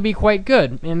also be quite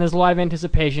good, and there's a lot of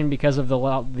anticipation because of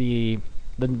the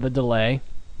delay.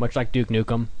 Much like Duke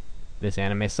Nukem, this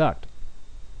anime sucked.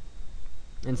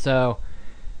 And so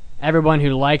everyone who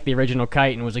liked the original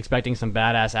Kite and was expecting some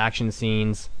badass action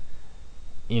scenes,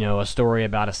 a story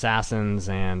about assassins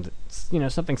and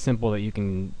something simple that you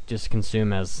can just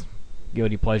consume as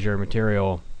guilty pleasure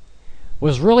material,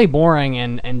 was really boring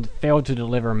and failed to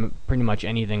deliver pretty much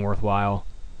anything worthwhile.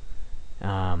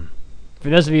 For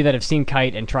those of you that have seen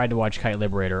Kite and tried to watch Kite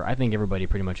Liberator, I think everybody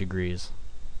pretty much agrees.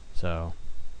 So,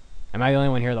 am I the only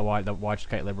one here that watched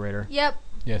Kite Liberator? Yep.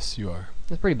 Yes, you are.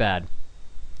 It's pretty bad.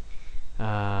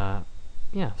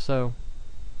 Yeah, so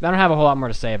I don't have a whole lot more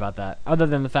to say about that, other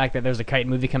than the fact that there's a Kite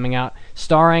movie coming out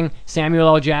starring Samuel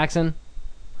L. Jackson.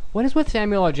 What is with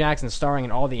Samuel L. Jackson starring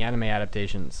in all the anime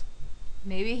adaptations?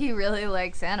 Maybe he really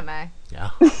likes anime. Yeah.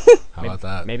 How about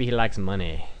that? Maybe he likes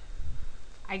money.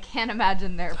 I can't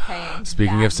imagine they're paying.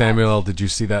 Speaking that of Samuel L., much. did you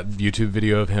see that YouTube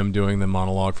video of him doing the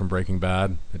monologue from Breaking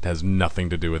Bad? It has nothing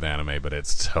to do with anime, but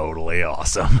it's totally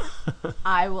awesome.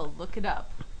 I will look it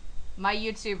up. My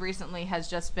YouTube recently has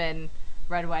just been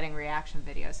Red Wedding reaction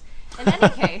videos. In any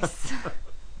case,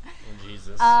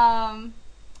 Jesus.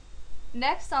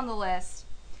 next on the list,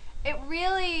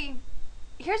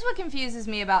 here's what confuses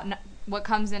me about what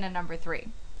comes in at number 3.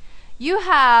 You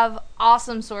have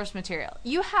awesome source material.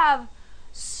 You have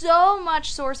so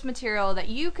much source material that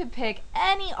you could pick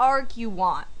any arc you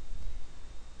want.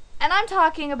 And I'm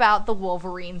talking about the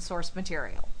Wolverine source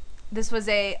material. This was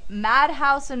a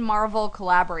Madhouse and Marvel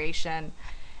collaboration.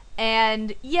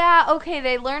 And yeah, okay,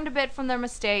 they learned a bit from their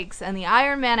mistakes, and the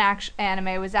Iron Man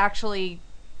anime was actually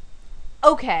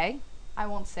okay. I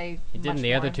won't say Didn't much the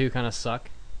more. other two kind of suck?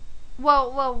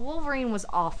 Well, Wolverine was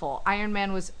awful. Iron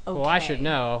Man was okay. Well, I should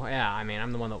know. Yeah, I mean,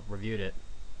 I'm the one that reviewed it.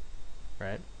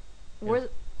 Right?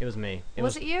 It was me.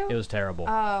 Was it you? It was terrible.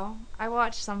 Oh, I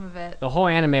watched some of it. The whole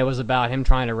anime was about him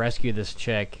trying to rescue this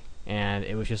chick and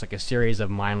it was just like a series of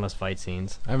mindless fight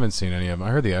scenes. I haven't seen any of them.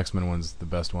 I heard the X-Men one's the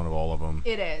best one of all of them.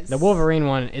 It is. The Wolverine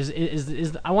one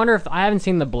is I wonder if I haven't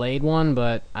seen the Blade one,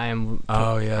 but I'm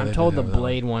told the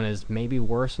Blade one is maybe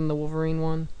worse than the Wolverine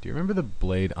one. Do you remember the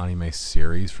Blade anime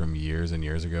series from years and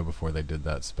years ago before they did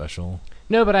that special?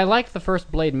 No, but I liked the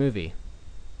first Blade movie.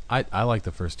 I like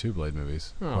the first 2 Blade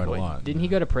movies quite a lot. Didn't he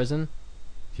go to prison?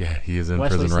 Yeah, he is in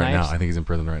Wesley prison right Snipes? now. I think he's in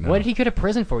prison right now. What did he go to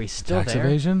prison for? He's still tax there.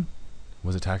 Evasion?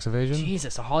 Was it tax evasion?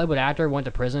 Jesus, a Hollywood actor went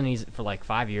to prison. He's for like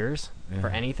 5 years for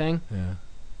anything. Yeah,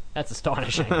 that's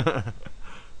astonishing.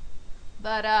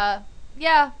 But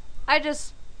yeah, I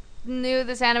just knew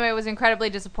this anime was incredibly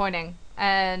disappointing,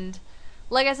 and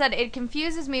like I said, it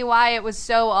confuses me why it was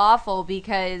so awful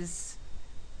because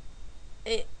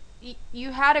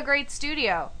you had a great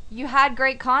studio, you had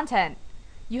great content.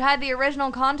 You had the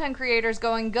original content creators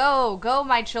going, go,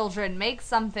 my children, make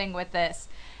something with this.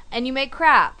 And you make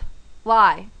crap.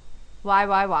 Why?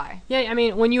 Why? Yeah, I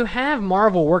mean, when you have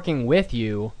Marvel working with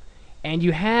you, and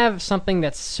you have something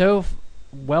that's so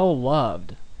well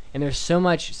loved, and there's so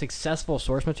much successful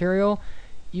source material,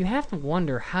 you have to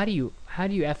wonder, how do you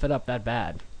F it up that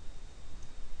bad?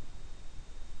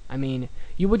 I mean,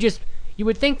 you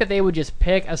would think that they would just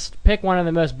pick one of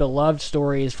the most beloved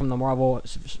stories from the Marvel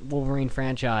Wolverine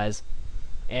franchise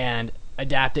and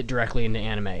adapt it directly into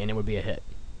anime, and it would be a hit.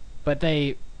 But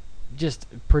they just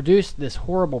produced this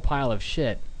horrible pile of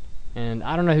shit, and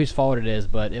I don't know whose fault it is,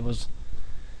 but it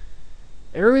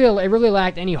really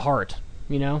lacked any heart,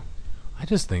 you know? I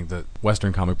just think that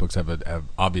Western comic books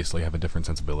obviously have a different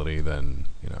sensibility than,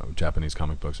 Japanese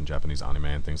comic books and Japanese anime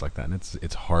and things like that, and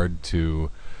it's hard to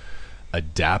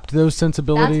adapt those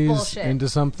sensibilities into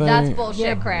something. That's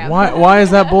bullshit, crap. Why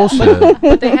is that bullshit?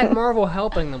 But they had Marvel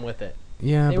helping them with it.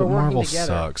 Yeah, but Marvel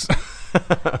sucks.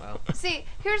 Well. See,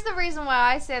 here's the reason why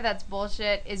I say that's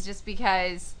bullshit is just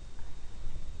because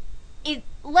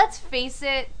let's face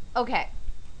it, okay,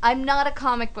 I'm not a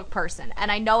comic book person,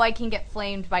 and I know I can get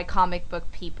flamed by comic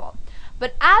book people.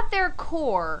 But at their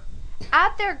core,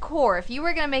 if you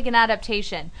were going to make an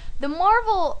adaptation, the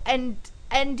Marvel and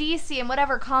DC and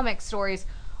whatever comic stories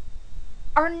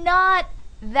are not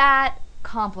that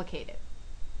complicated.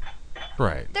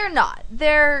 Right. They're not.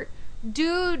 They're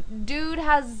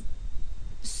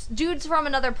dude's from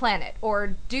another planet,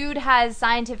 or dude has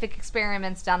scientific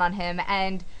experiments done on him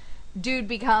and dude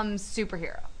becomes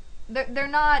superhero. They're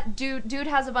not dude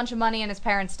has a bunch of money and his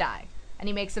parents die and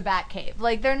he makes a bat cave.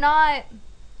 Like, they're not.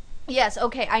 Yes,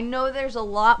 okay, I know there's a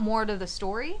lot more to the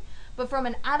story, but from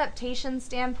an adaptation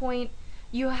standpoint,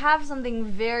 you have something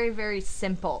very, very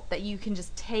simple that you can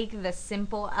just take the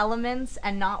simple elements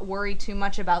and not worry too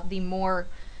much about the more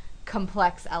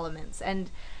complex elements. And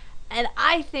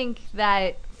I think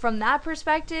that from that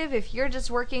perspective, if you're just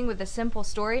working with a simple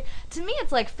story, to me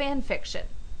it's like fan fiction.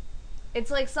 It's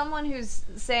like someone who's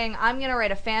saying, I'm going to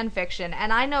write a fan fiction,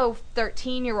 and I know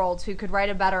 13-year-olds who could write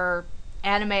a better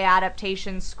anime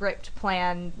adaptation, script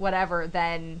plan, whatever,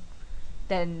 than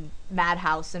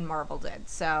Madhouse and Marvel did.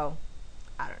 So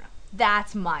I don't know.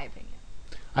 That's my opinion.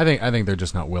 I think they're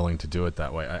just not willing to do it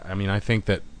that way. I mean, I think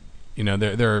that,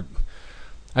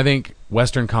 I think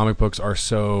Western comic books are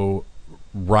so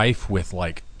rife with,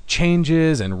 like,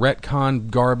 changes and retcon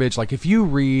garbage. Like, if you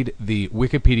read the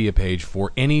Wikipedia page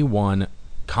for any one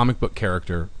comic book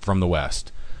character from the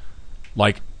West,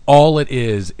 like, all it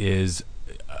is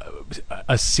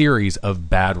a series of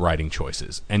bad writing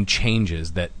choices and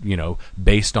changes that,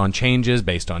 based on changes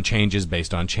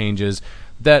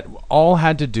that all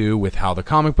had to do with how the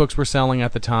comic books were selling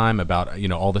at the time, about,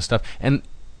 all this stuff. And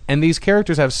these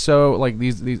characters have so, like,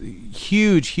 these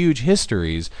huge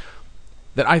histories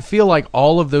that I feel like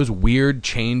all of those weird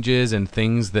changes and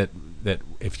things that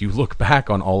if you look back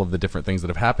on all of the different things that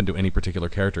have happened to any particular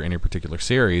character, any particular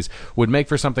series, would make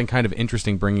for something kind of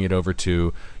interesting, bringing it over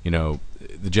to,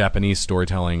 the Japanese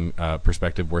storytelling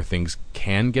perspective, where things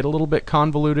can get a little bit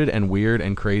convoluted and weird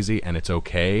and crazy, and it's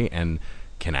okay and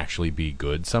can actually be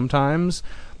good sometimes.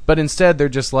 But instead, they're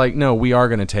just like, no, we are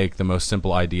going to take the most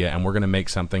simple idea and we're going to make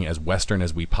something as Western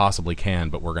as we possibly can,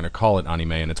 but we're going to call it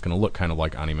anime, and it's going to look kind of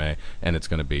like anime, and it's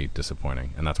going to be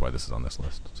disappointing. And that's why this is on this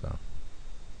list. So,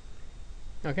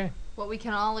 okay. What we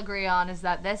can all agree on is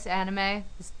that this anime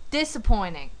is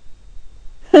disappointing.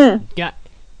 Yeah,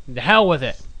 the hell with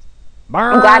it.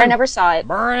 Burn. I'm glad I never saw it.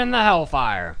 Burn in the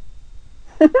hellfire.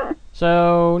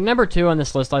 So, number 2 on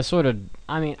this list, I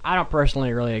don't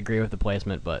personally really agree with the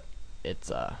placement, but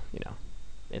it's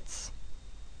it's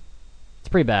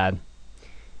pretty bad,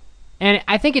 and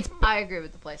I think I agree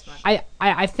with the placement.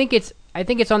 I think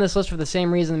it's on this list for the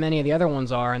same reason many of the other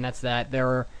ones are, and that's that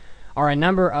there are a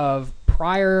number of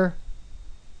prior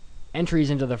entries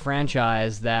into the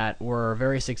franchise that were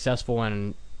very successful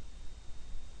and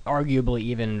arguably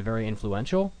even very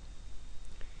influential.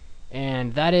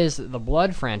 And that is the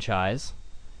Blood franchise,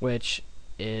 which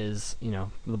is, the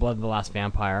Blood of the Last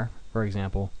Vampire, for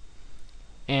example.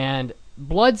 And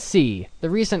Blood Sea, the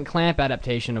recent Clamp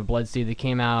adaptation of Blood Sea that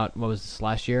came out, what was this,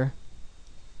 last year?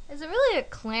 Is it really a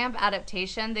Clamp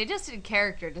adaptation? They just did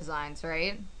character designs,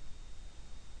 right?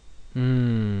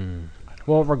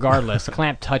 Well, regardless,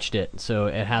 Clamp touched it, so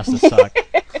it has to suck.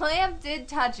 Clamp did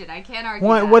touch it. I can't argue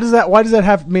Why? that. What does that? Why does that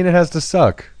have mean? It has to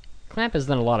suck. Clamp has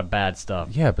done a lot of bad stuff.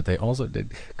 Yeah, but they also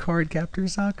did Card Captor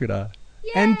Sakura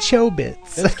Yay! and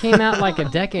Chobits. This came out like a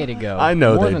decade ago. I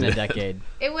know more they than did. a decade.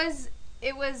 It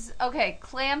was okay.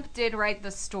 Clamp did write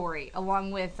the story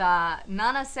along with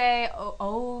Nanase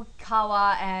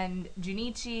Okawa and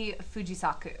Junichi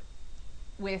Fujisaku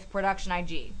with Production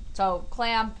IG. So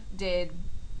Clamp did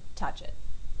touch it.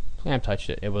 Clamp touched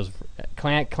it. It was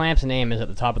Clamp's name is at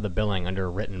the top of the billing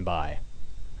under written by.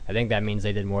 I think that means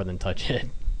they did more than touch it.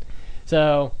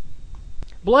 So,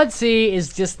 Blood Sea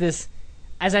is just this,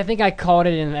 as I think I called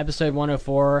it in episode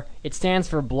 104, it stands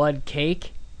for Blood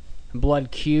Cake,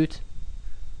 Blood Cute,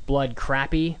 Blood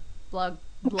Crappy, Blood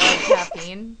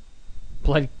caffeine.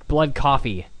 Blood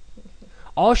Coffee.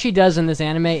 All she does in this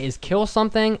anime is kill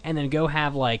something and then go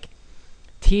have, like,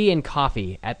 tea and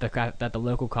coffee at the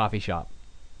local coffee shop.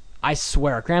 I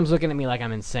swear, Cram's looking at me like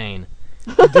I'm insane.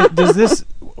 Does this?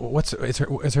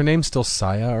 Is her name still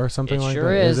Saya or something It like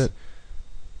sure that? is. It?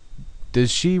 Does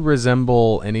she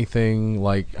resemble anything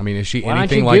like? I mean, is she Why don't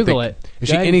anything you like? Google it? Is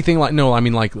Go she ahead. anything like? No, I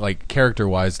mean like character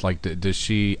wise. Like, does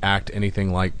she act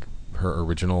anything like her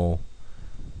original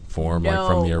form, like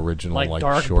from the original Like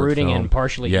dark, short brooding, film? and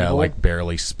partially yeah, evil? like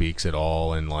barely speaks at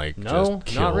all, and like No, just not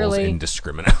kills really.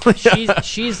 indiscriminately.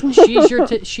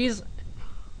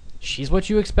 She's what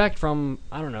you expect from,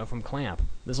 I don't know, from Clamp.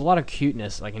 There's a lot of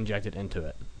cuteness like injected into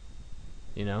it,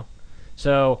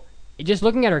 So just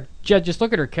looking at her, just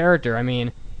look at her character. I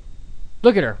mean,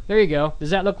 look at her. There you go.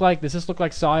 Does this look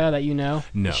like Saya that you know?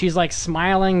 No. She's like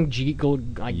smiling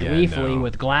gleefully no.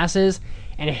 with glasses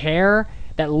and hair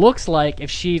that looks like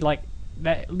if she like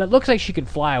that looks like she could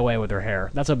fly away with her hair.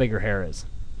 That's how big her hair is.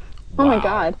 Oh my Wow.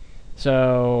 god.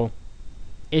 So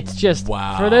it's just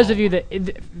Wow. for those of you that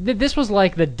this was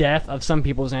like the death of some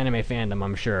people's anime fandom.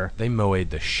 I'm sure They moed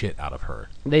the shit out of her.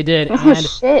 they did. Oh And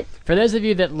shit. for those of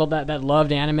you that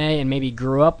loved anime and maybe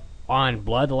grew up on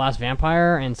Blood, the Last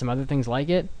Vampire, and some other things like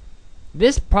it,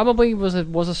 this probably was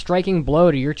a striking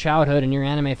blow to your childhood and your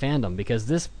anime fandom because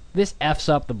this f's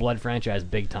up the Blood franchise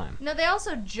big time. No, they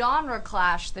also genre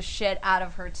clash the shit out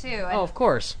of her too. And Oh, of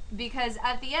course. because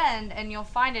at the end, and you'll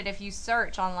find it if you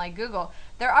search on like Google,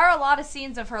 there are a lot of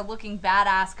scenes of her looking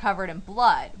badass covered in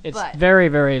blood. It's but very,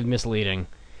 very misleading.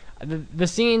 The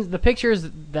scenes, the pictures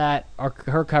that are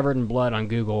her covered in blood on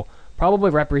Google probably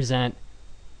represent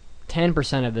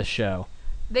 10% of this show.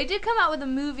 they did come out with a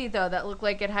movie though that looked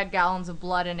like it had gallons of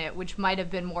blood in it, which might have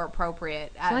been more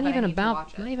appropriate. It's not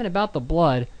even about the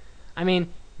blood. I mean,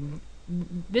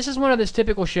 this is one of those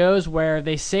typical shows where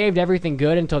they saved everything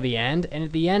good until the end, and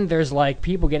at the end there's like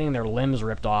people getting their limbs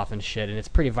ripped off and shit, and it's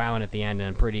pretty violent at the end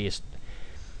and pretty.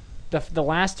 The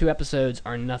last 2 episodes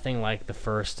are nothing like the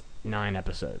first 9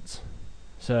 episodes.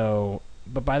 So,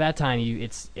 but by that time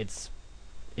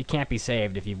it can't be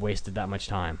saved if you've wasted that much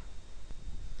time.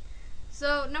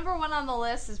 So number 1 on the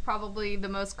list is probably the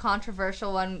most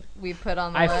controversial one we've put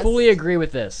on the list. I fully agree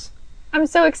with this. I'm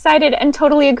so excited and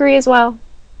totally agree as well.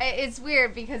 It's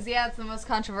weird because it's the most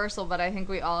controversial, but I think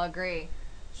we all agree.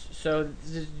 So,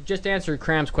 just to answer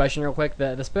Cram's question real quick,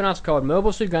 the spin-off's called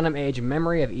Mobile Suit Gundam Age: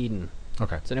 Memory of Eden.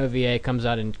 Okay. It's an OVA, comes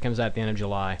out at the end of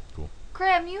July.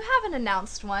 Cram, you haven't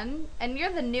announced one, and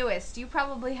you're the newest. You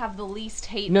probably have the least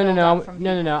hate. No. build-up from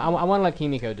I people. want to let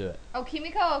Kimiko do it. Oh,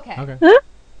 Kimiko. Okay. Okay.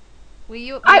 Will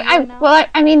you?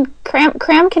 I mean,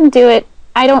 Cram can do it.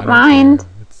 I don't mind. care.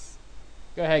 It's-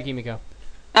 Go ahead, Kimiko.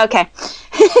 Okay.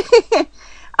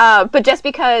 But just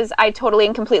because I totally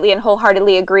and completely and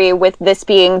wholeheartedly agree with this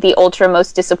being the ultra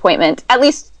most disappointment, at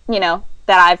least, that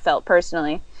I've felt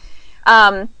personally.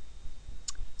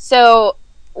 So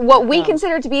what we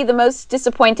consider to be the most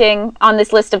disappointing on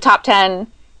this list of top 10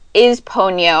 is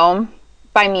Ponyo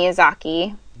by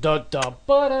Miyazaki.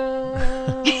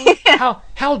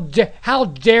 How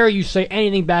dare you say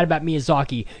anything bad about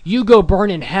Miyazaki? You go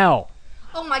burn in hell.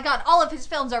 Oh my God! All of his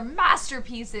films are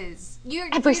masterpieces.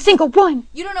 Every single one.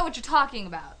 You don't know what you're talking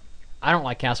about. I don't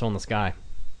like Castle in the Sky.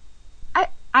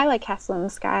 I like Castle in the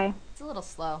Sky. It's a little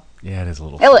slow. Yeah, it is a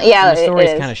little. Yeah, The story's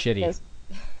it is. kind of shitty. It is.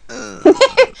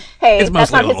 Hey, It's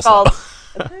that's mostly not a his little fault.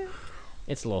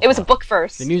 It's a little. It was a slow. book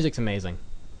first. The music's amazing.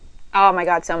 Oh my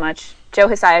god, so much. Joe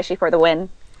Hisaishi for the win.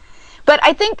 But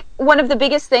I think one of the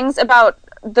biggest things about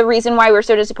the reason why we're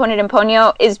so disappointed in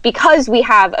Ponyo is because we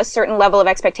have a certain level of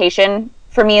expectation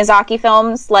for Miyazaki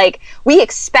films. Like, we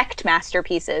expect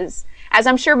masterpieces, as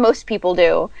I'm sure most people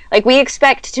do. Like, we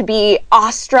expect to be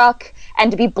awestruck and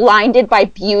to be blinded by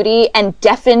beauty and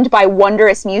deafened by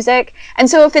wondrous music. And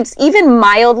so if it's even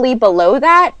mildly below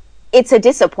that, it's a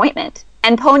disappointment.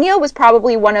 And Ponyo was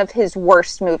probably one of his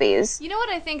worst movies. You know what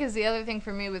I think is the other thing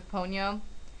for me with Ponyo?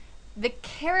 The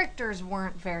characters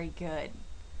weren't very good.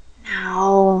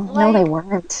 No, Like, they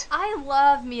weren't. I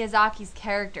love Miyazaki's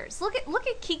characters. Look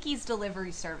at Kiki's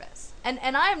Delivery Service. And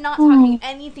I am not talking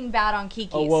anything bad on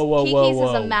Kiki's. Oh, whoa, Kiki's whoa.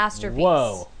 is a masterpiece.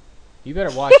 Whoa. You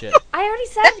better watch it. I already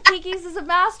said Kiki's is a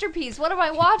masterpiece. What am I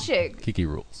watching? Kiki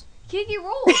rules. Kiki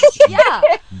rules. Yeah.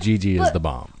 Gigi is But the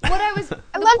bomb. What I was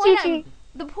I love Gigi.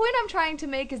 The point I'm trying to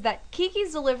make is that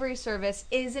Kiki's Delivery Service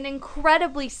is an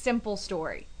incredibly simple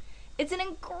story. It's an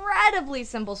incredibly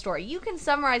simple story. You can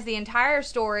summarize the entire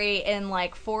story in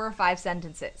like 4 or 5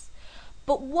 sentences.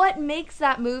 But what makes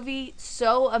that movie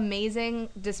so amazing,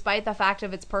 despite the fact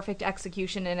of its perfect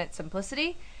execution and its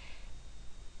simplicity,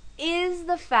 is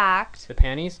the fact... The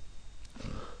panties?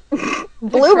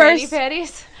 Bloomers. Granny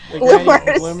panties. The Bloomers.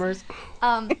 granny bloomers?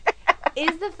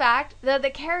 Is the fact that the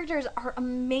characters are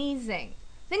amazing.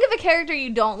 Think of a character you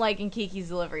don't like in Kiki's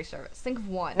Delivery Service. Think of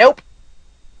one. Nope.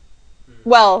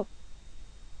 Well,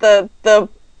 the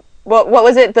what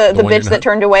was it? The one you're bitch not- that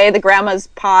turned away the grandma's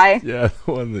pie. Yeah,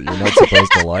 the one that you're not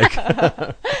supposed to like.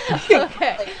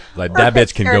 Okay. Like, that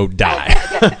bitch can go die.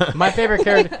 My favorite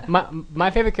character, my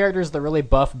favorite character is the really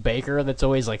buff baker that's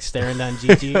always like staring down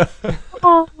Gigi.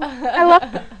 Oh, I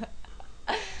love it.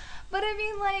 But I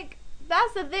mean, like,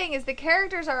 that's the thing, is the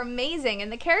characters are amazing.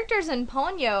 And the characters in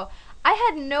Ponyo, I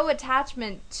had no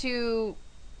attachment to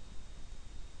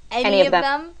any of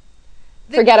them.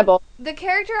 Forgettable. The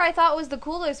character I thought was the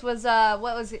coolest was,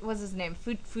 what was his name?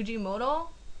 Fujimoto?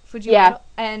 Yeah.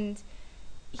 And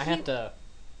I have to.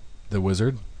 The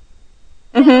wizard.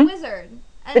 the wizard.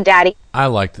 And, The daddy. I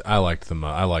liked the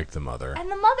mother.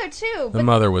 and the mother, too. The But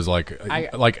mother was like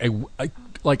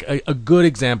a good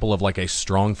example of like a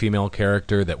strong female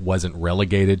character that wasn't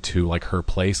relegated to like her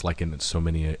place, like in so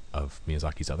many of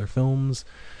Miyazaki's other films,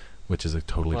 which is a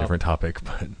totally different topic.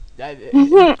 But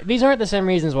These aren't the same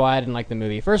reasons why I didn't like the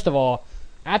movie. First of all,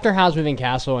 after Howl's Moving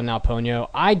Castle and now Ponyo,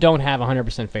 I don't have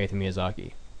 100% faith in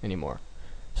Miyazaki anymore.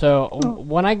 So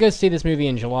when I go see this movie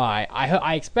in July,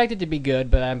 I expect it to be good,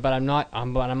 but I'm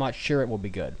not sure it will be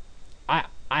good. I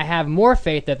have more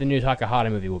faith that the new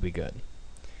Takahata movie will be good.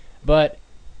 But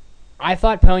I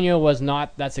thought Ponyo was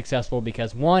not that successful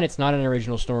because, one, it's not an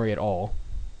original story at all.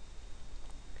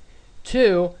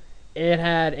 2, it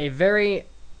had a very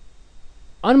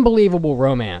unbelievable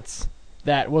romance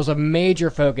that was a major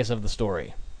focus of the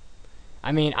story.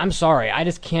 I mean, I'm sorry, I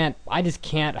just can't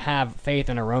have faith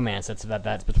in a romance that's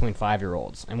between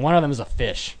 5-year-olds, and one of them is a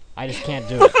fish. I just can't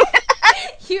do it.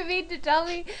 you mean to tell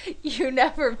me you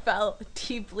never felt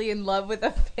deeply in love with a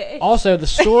fish? Also, the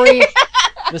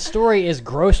story is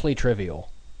grossly trivial.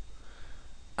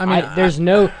 I mean, there's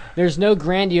no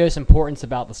grandiose importance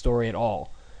about the story at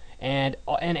all, and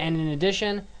in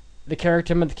addition,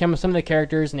 some of the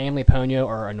characters, namely Ponyo,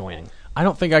 are annoying. I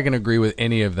don't think I can agree with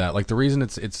any of that. Like, the reason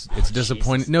it's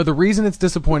disappointing. No, the reason it's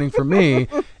disappointing for me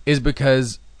is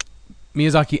because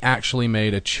Miyazaki actually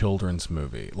made a children's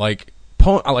movie. Like,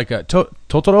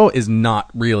 Totoro is not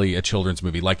really a children's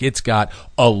movie. Like, it's got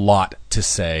a lot to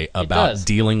say about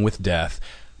dealing with death.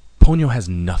 Ponyo has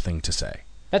nothing to say.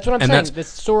 That's what I'm saying. This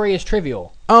story is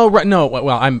trivial. Oh, right. No,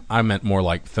 well, I meant more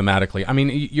like thematically. I mean,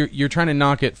 you're trying to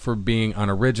knock it for being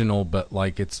unoriginal, but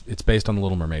like it's based on The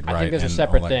Little Mermaid, right? I think those are and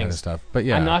separate all that things. kind of stuff. But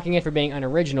yeah, I'm knocking it for being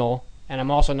unoriginal, and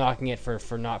I'm also knocking it for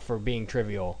being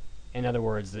trivial. In other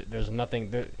words, there's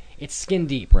nothing. It's skin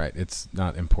deep. right. It's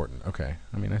not important. Okay.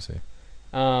 I mean, I see.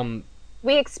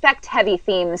 We expect heavy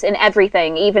themes in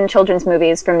everything, even children's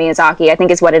movies from Miyazaki, I think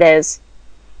is what it is.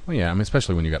 Well, yeah. I mean,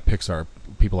 especially when you got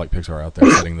people like Pixar out there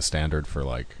setting the standard for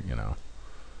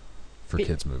for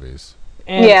kids movies.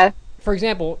 And Yeah. For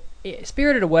example,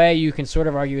 Spirited Away, you can sort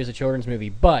of argue is a children's movie,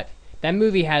 but that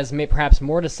movie has perhaps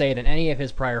more to say than any of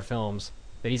his prior films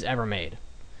that he's ever made.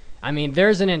 I mean,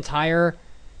 there's an entire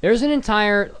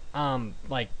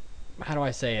like, how do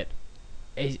I say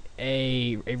it?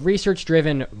 A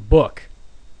research-driven book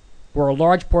where a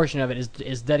large portion of it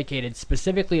is dedicated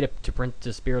specifically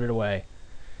to Spirited Away.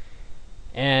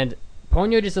 And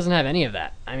Ponyo just doesn't have any of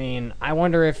that. I mean, I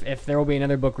wonder if there will be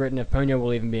another book written, if Ponyo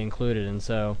will even be included. And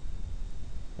so,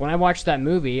 when I watched that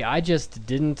movie, I just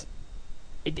didn't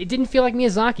it didn't feel like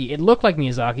Miyazaki. It looked like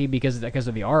Miyazaki because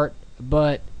of the art,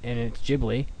 and it's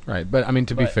Ghibli. Right, but I mean,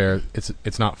 to be fair,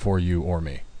 it's not for you or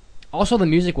me. Also, the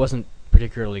music wasn't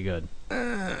particularly good.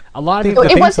 A lot of The people. It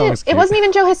theme wasn't. song's It cute. wasn't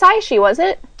even Joe Hisaishi, was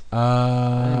it?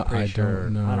 I'm pretty I sure.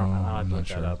 don't know. I don't know. I'll have I'm to not look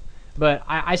sure. that up. But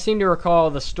I seem to recall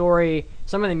the story,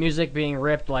 some of the music being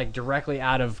ripped like directly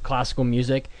out of classical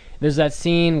music. There's that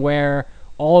scene where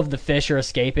all of the fish are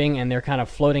escaping and they're kind of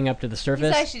floating up to the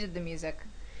surface. Hisaishi did the music.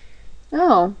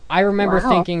 Oh. I remember Wow.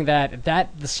 thinking that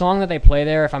the song that they play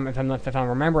there, if I'm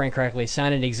remembering correctly,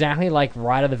 sounded exactly like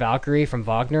Ride of the Valkyrie from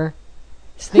Wagner.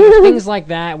 Things like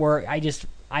that, where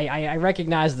I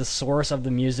recognize the source of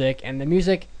the music, and the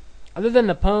music, other than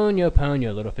the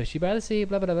Ponyo, little fishy by the sea,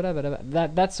 blah blah blah blah blah.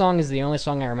 That song is the only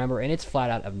song I remember, and it's flat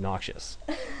out obnoxious.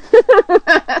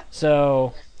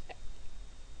 So,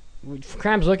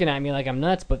 Cram's looking at me like I'm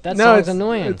nuts, but that song's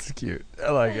annoying. It's cute. I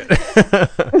like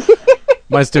it.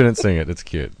 My students sing it. It's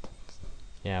cute.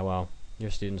 Yeah, well,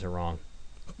 your students are wrong.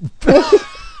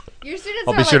 Your students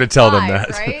I'll are be sure like to tell them 5, that.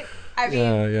 right? I mean,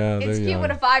 Yeah, it's they're cute young.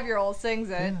 when a 5-year-old sings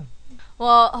it.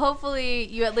 Well, hopefully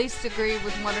you at least agree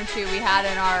with one or two we had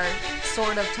in our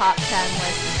sort of top 10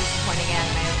 list of disappointing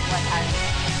anime.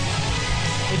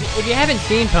 If you haven't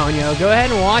seen Ponyo, go ahead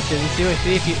and watch it and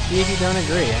see if you don't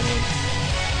agree. I mean,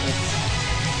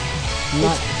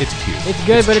 It's cute. it's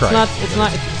good, but trite,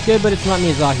 it's good, but it's not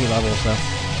Miyazaki level. So,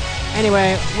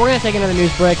 anyway, we're gonna take another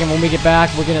news break, and when we get back,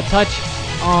 we're gonna touch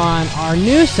on our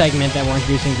new segment that we're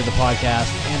introducing to the podcast,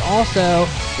 and also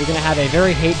we're gonna have a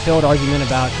very hate-filled argument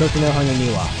about Kokuno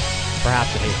Hongoniwa,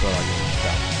 perhaps a hate-filled argument.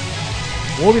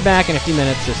 So, we'll be back in a few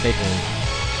minutes, so stay tuned.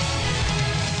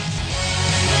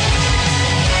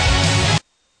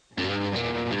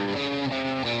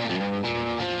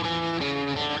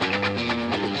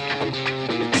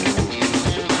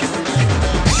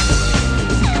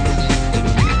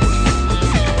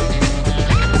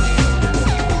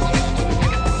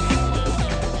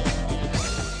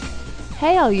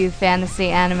 Hey all you fantasy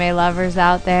anime lovers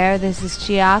out there, this is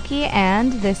Chiaki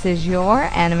and this is your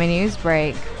anime news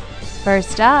break.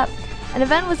 First up, an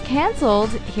event was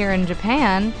cancelled here in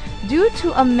Japan due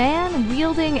to a man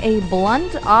wielding a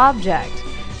blunt object.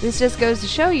 This just goes to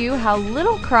show you how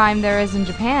little crime there is in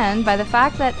Japan by the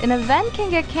fact that an event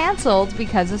can get cancelled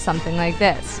because of something like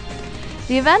this.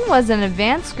 The event was an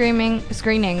advanced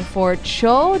screening for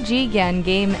Cho Jigen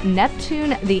game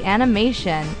Neptune the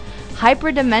Animation,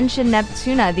 Hyperdimension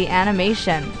Neptuna the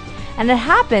Animation, and it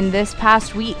happened this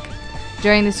past week.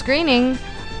 During the screening,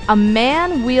 a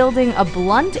man wielding a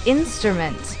blunt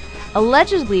instrument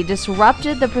allegedly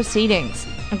disrupted the proceedings.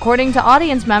 According to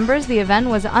audience members, the event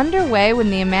was underway when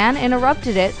the man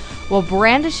interrupted it while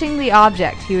brandishing the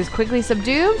object. He was quickly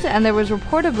subdued, and there was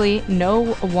reportedly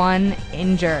no one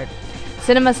injured.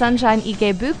 Cinema Sunshine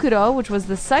Ikebukuro, which was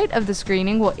the site of the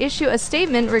screening, will issue a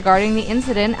statement regarding the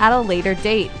incident at a later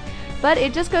date. But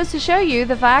it just goes to show you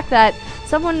the fact that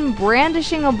someone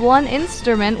brandishing a blunt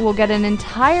instrument will get an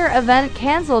entire event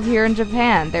canceled here in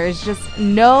Japan. There is just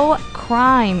no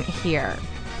crime here.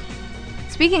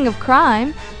 Speaking of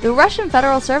crime, the Russian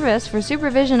Federal Service for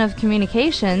Supervision of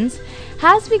Communications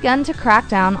has begun to crack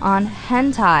down on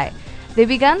hentai. They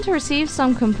began to receive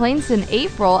some complaints in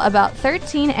April about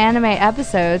 13 anime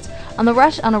episodes on a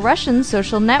Russian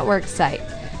social network site.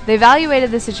 They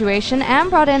evaluated the situation and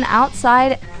brought in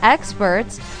outside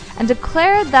experts and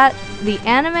declared that the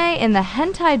anime in the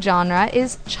hentai genre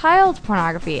is child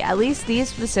pornography, at least these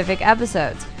specific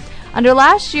episodes. Under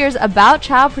last year's About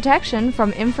Child Protection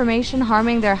from Information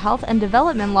Harming Their Health and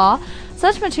Development law,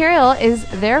 such material is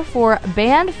therefore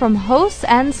banned from hosts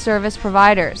and service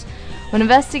providers. When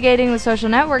investigating the social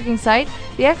networking site,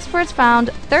 the experts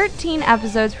found 13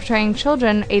 episodes portraying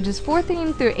children ages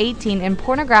 14 through 18 in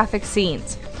pornographic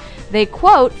scenes. They,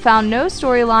 quote, found no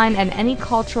storyline and any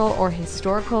cultural or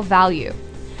historical value.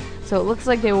 So it looks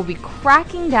like they will be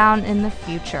cracking down in the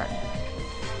future.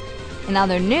 In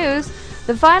other news,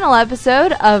 the final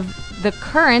episode of the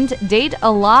current Date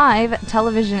Alive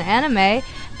television anime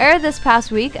aired this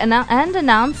past week and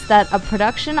announced that a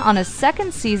production on a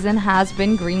second season has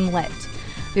been greenlit.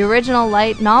 The original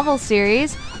light novel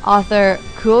series author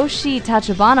Kuoshi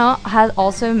Tachibana has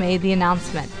also made the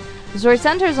announcement. The story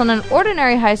centers on an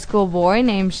ordinary high school boy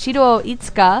named Shiro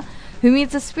Itsuka who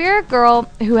meets a spirit girl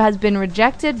who has been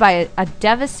rejected by a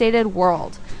devastated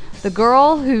world. The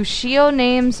girl, who Shio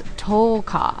names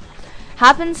Touka,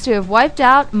 happens to have wiped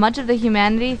out much of the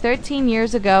humanity 13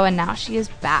 years ago, and now she is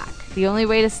back. The only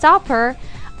way to stop her,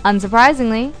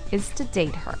 unsurprisingly, is to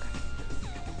date her.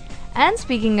 And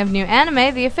speaking of new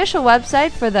anime, the official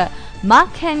website for the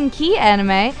Makenki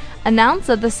anime announced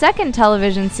that the second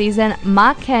television season,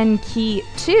 Maken Ki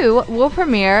 2, will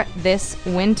premiere this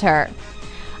winter.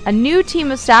 A new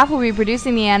team of staff will be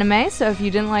producing the anime, so if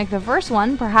you didn't like the first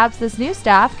one, perhaps this new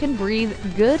staff can breathe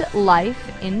good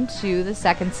life into the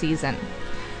second season.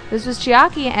 This was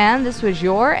Chiaki, and this was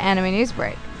your Anime News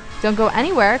Break. Don't go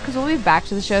anywhere, because we'll be back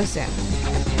to the show soon.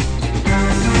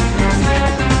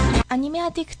 アニメ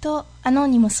アディクトアノ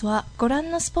ニモスはご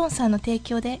覧のスポンサーの提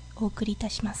供でお送りいた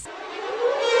します。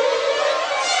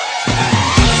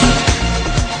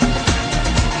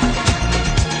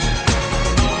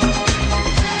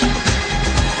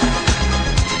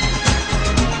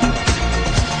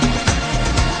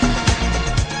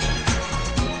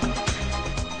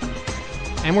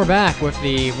And we're back with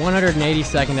the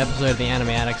 182nd episode of the Anime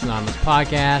Addicts Anonymous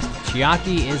podcast.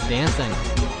 Chiaki is dancing.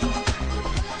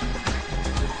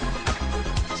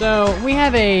 So, we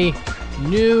have a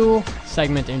new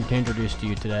segment to introduce to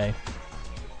you today.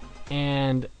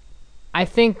 And I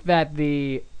think that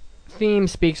the theme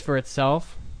speaks for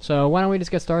itself. So, why don't we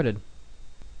just get started?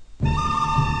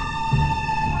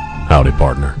 Howdy,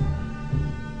 partner.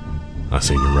 I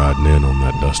seen you riding in on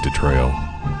that dusty trail.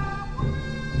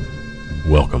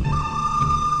 Welcome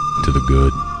to the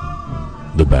good,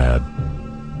 the bad,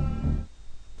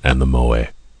 and the moe.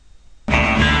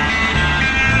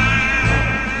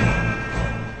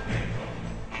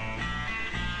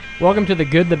 Welcome to the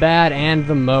good, the bad, and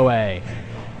the moe.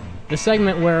 The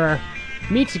segment where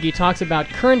Mitsuki talks about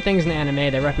current things in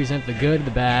anime that represent the good,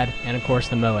 the bad, and of course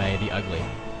the moe, the ugly.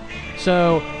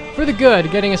 So, for the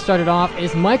good, getting us started off,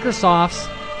 is Microsoft's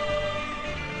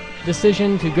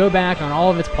decision to go back on all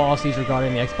of its policies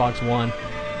regarding the Xbox One.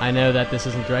 I know that this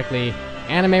isn't directly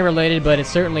anime related, but it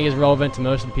certainly is relevant to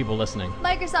most of the people listening.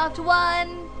 Microsoft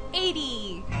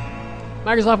 180.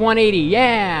 Microsoft 180,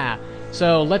 yeah!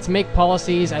 So let's make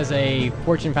policies as a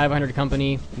Fortune 500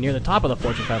 company near the top of the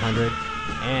Fortune 500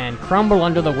 and crumble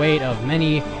under the weight of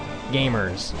many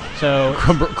gamers. So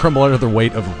Crumble under the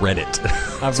weight of Reddit.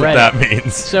 That's what that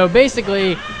means. So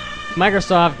basically,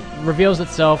 Microsoft reveals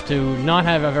itself to not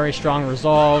have a very strong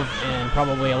resolve and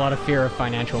probably a lot of fear of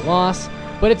financial loss.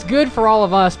 But it's good for all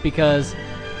of us because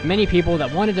many people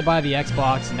that wanted to buy the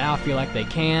Xbox now feel like they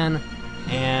can,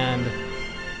 and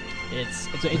it's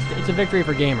a victory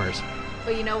for gamers.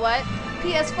 But you know what?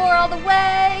 PS4 all the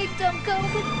way. Don't go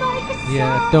with Microsoft.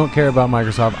 Yeah, don't care about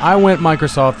Microsoft. I went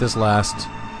Microsoft this last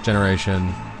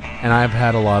generation, and I've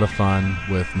had a lot of fun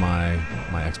with my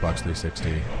Xbox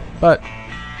 360. But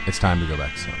it's time to go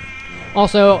back to Sony.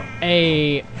 Also,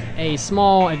 a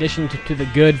small addition to the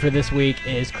good for this week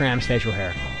is Cram's facial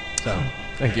hair. So,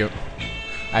 thank you.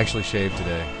 I actually shaved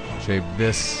today. Shaved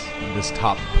this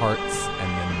top parts and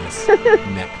then this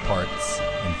neck parts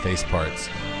and face parts,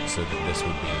 so that this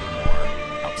would be more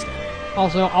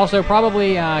outstanding. Also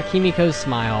probably Kimiko's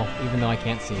smile, even though I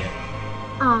can't see it.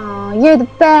 Aw, you're the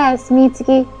best,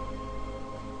 Mitsuki.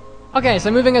 Okay,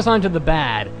 so moving us on to the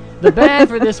bad. The bad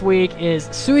for this week is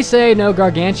Suisei no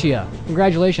Gargantia.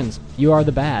 Congratulations, you are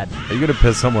the bad. Are you going to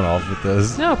piss someone off with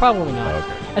this? No, probably not.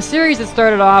 Okay. A series that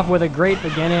started off with a great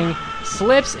beginning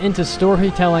slips into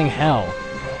storytelling hell.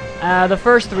 The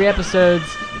first 3 episodes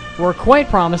were quite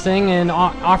promising and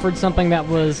offered something that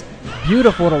was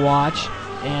beautiful to watch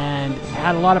and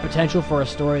had a lot of potential for a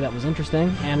story that was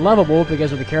interesting and lovable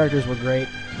because of the characters were great.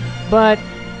 But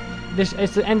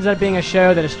it ends up being a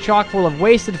show that is chock full of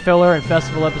wasted filler and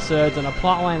festival episodes and a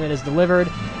plotline that is delivered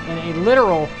in a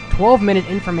literal 12-minute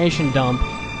information dump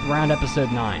around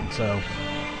episode 9. So,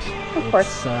 Of course.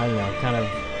 it's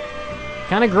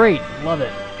kind of great. Love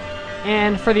it.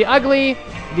 And for the ugly,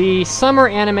 the summer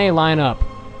anime lineup,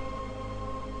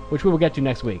 which we will get to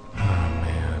next week. Oh,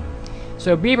 man.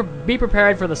 So be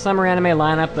prepared for the summer anime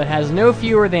lineup that has no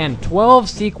fewer than 12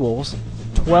 sequels.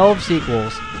 12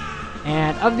 sequels.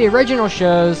 And of the original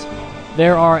shows,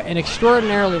 there are an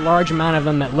extraordinarily large amount of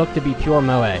them that look to be pure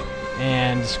moe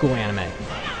and school anime.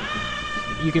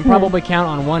 You can probably count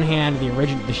on one hand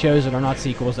the shows that are not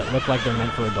sequels that look like they're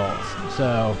meant for adults.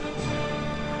 So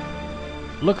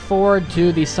look forward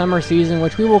to the summer season,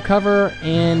 which we will cover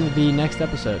in the next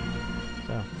episode.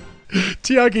 So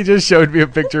Chiaki just showed me a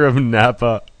picture of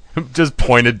Nappa. Just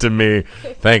pointed to me.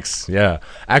 Thanks. Yeah.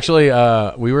 Actually,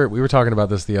 we were talking about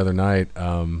this the other night.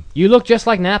 you look just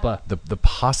like Nappa. The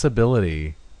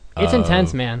possibility. It's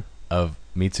intense, man. Of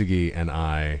Mitsugi and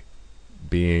I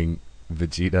being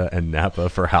Vegeta and Nappa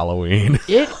for Halloween.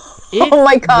 It Oh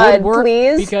my God, would work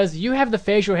please. Because you have the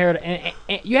facial hair and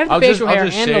you have the facial hair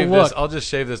and the look. I'll just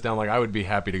shave this down. Like I would be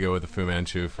happy to go with the Fu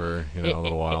Manchu for a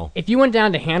little while. If you went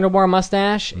down to handlebar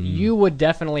mustache, you would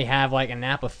definitely have like a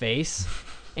Nappa face,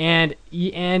 and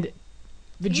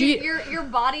Vegeta. Your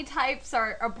body types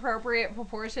are appropriate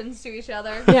proportions to each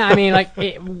other. Yeah, I mean, like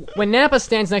when Nappa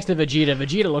stands next to Vegeta,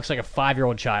 Vegeta looks like a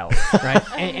 5-year-old child, right?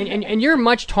 and you're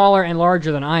much taller and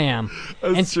larger than I am.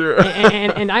 That's true.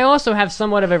 And I also have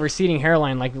somewhat of a receding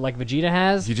hairline, like Vegeta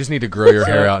has. You just need to grow your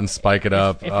hair out and spike it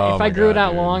up. If Oh I my grew it God, out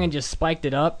dude. long and just spiked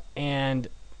it up, and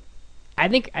I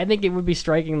think it would be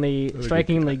strikingly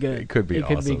good. It could be It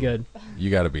could be awesome. good. You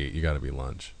gotta be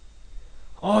Lunch.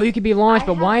 Oh, you could be launched,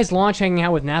 but why is Launch hanging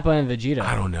out with Nappa and Vegeta?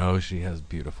 I don't know. She has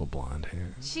beautiful blonde hair.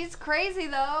 She's crazy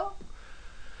though.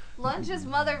 Lunch's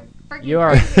mother freaking You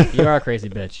are crazy. you are a crazy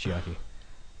bitch, Chiaki.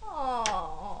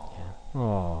 Oh.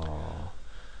 Oh.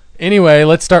 Anyway,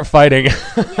 let's start fighting.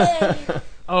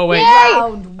 Oh wait.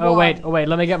 Round Oh one. wait.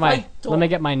 Let me get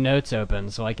Fight. my notes open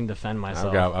so I can defend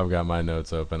myself. I've got my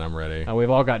notes open. I'm ready. We've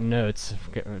all got notes.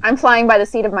 I'm flying by the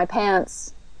seat of my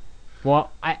pants.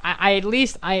 Well, I at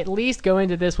least go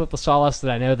into this with the solace that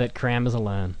I know that Cram is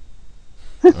alone.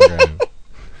 Okay.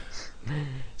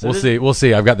 So We'll this- see. We'll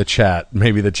see. I've got the chat.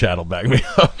 Maybe the chat will back me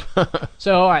up.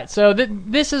 So all right. So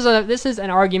this is an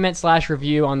argument /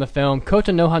 review on the film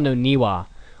Kotonoha no Niwa,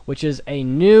 which is a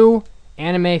new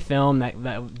anime film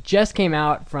that just came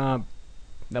out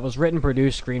that was written,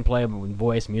 produced, screenplay,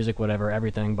 voice, music, whatever,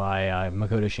 everything by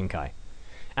Makoto Shinkai.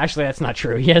 Actually, that's not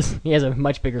true. He has a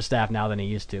much bigger staff now than he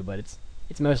used to, but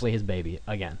it's mostly his baby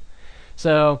again.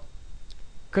 So,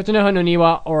 Kotonoha no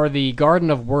Niwa, or the Garden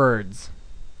of Words.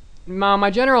 My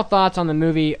general thoughts on the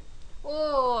movie.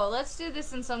 Oh, let's do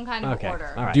this in some kind of Okay,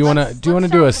 order. all right. Do you want to Let's do start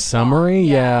a with the summary? plot.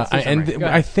 Yeah, let's do a and summary. Go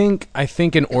ahead. I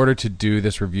think in order to do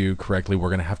this review correctly, we're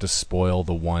gonna have to spoil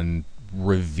the one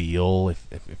reveal,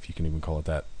 if you can even call it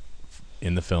that,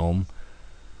 in the film.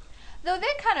 Though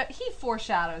he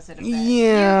foreshadows it a bit.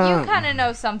 Yeah. You kind of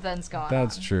know something's going on.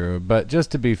 That's true, but just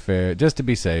to be fair, just to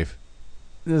be safe,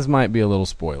 this might be a little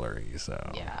spoilery.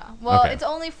 So Yeah. Well, Okay. it's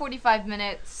only 45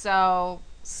 minutes, so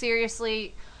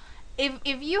seriously,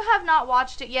 if you have not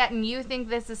watched it yet and you think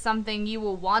this is something you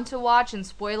will want to watch and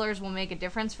spoilers will make a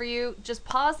difference for you, just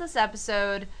pause this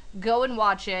episode, go and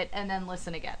watch it, and then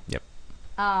listen again. Yep.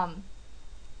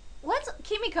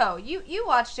 Kimiko, you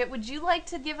watched it. Would you like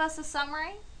to give us a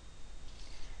summary?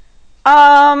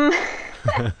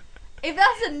 If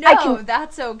that's a no,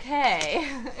 that's okay.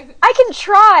 I can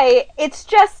try. It's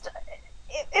just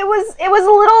it was a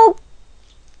little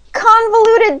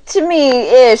convoluted to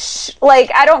me ish.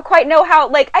 Like, I don't quite know how.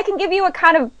 Like, I can give you a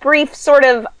kind of brief sort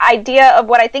of idea of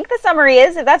what I think the summary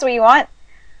is, if that's what you want.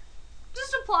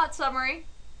 Just a plot summary.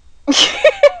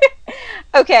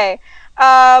 Okay.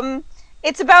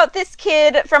 It's about this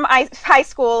kid from high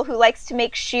school who likes to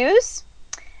make shoes.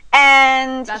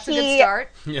 And That's a good start.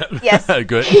 yeah, Yes.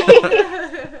 good.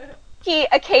 He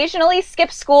occasionally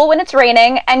skips school when it's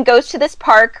raining and goes to this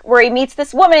park where he meets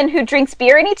this woman who drinks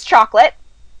beer and eats chocolate.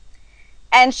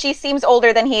 And she seems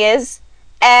older than he is.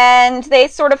 And they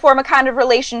sort of form a kind of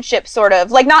relationship, sort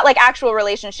of. Like, not like actual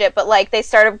relationship, but like they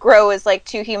sort of grow as like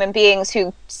two human beings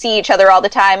who see each other all the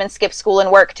time and skip school and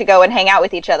work to go and hang out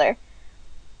with each other.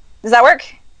 Does that work?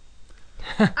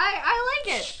 I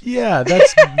like it. Yeah,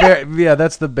 that's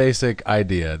that's the basic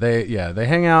idea. They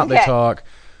hang out, they Okay. talk,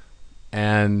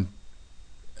 and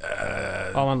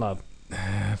Fall in love.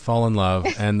 fall in love.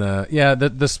 And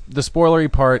the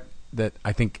spoilery part that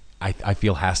I think I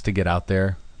feel has to get out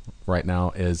there right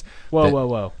now is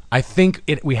Whoa. I think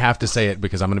we have to say it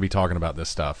because I'm going to be talking about this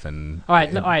stuff. And All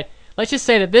right. Let's just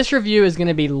say that this review is going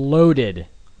to be loaded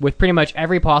with pretty much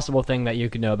every possible thing that you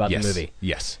could know about yes, the movie.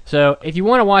 yes. So if you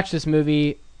want to watch this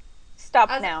movie, Stop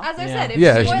As now. I Yeah. said, if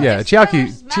Yeah, spoilers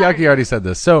Chiaki matter. already said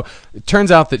this. So it turns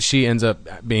out that she ends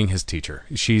up being his teacher.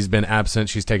 She's been absent.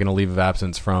 She's taken a leave of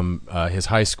absence from his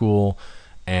high school,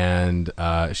 and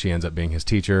she ends up being his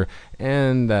teacher,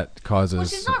 and that causes. Well,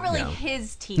 she's not really you know,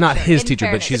 his teacher. not his in teacher, but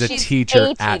fairness. she's a She's teacher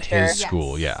a at teacher. his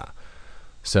school. Yes. Yeah.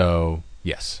 So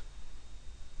yes,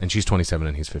 and she's 27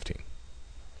 and he's 15,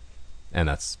 and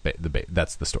that's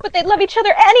that's the story. But they love each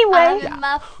other anyway. I'm in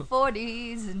my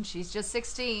 40s and she's just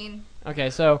 16. okay.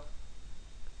 So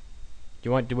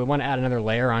do we want to add another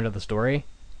layer onto the story?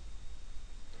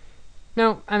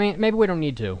 No, I mean maybe we don't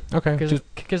need to. Okay, just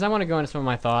Because I want to go into some of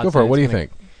my thoughts. go for it. and What do you it's gonna-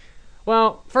 think?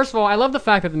 Well, first of all, I love the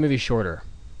fact that the movie's shorter.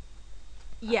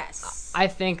 Yes. I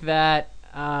think that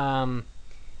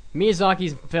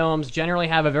Miyazaki's films generally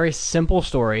have a very simple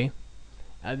story.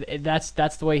 That's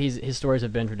the way his stories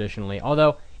have been traditionally.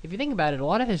 Although, if you think about it, a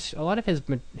lot of his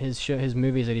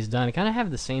movies that he's done kind of have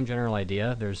the same general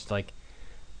idea. There's like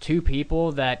two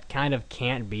people that kind of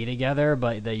can't be together,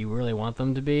 but that you really want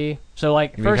them to be. So,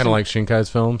 like, You mean first, kind of like Shinkai's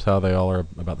films, how they all are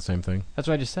about the same thing? that's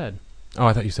what I just said. Oh,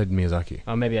 I thought you said Miyazaki.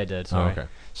 Oh, maybe I did. Oh, Sorry. okay.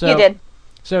 So, You did.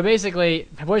 So basically,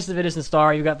 Voice of the Innocent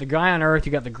Star, you got the guy on Earth,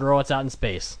 you got the girl that's out in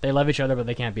space. They love each other, but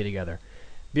they can't be together.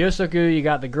 Byosoku, you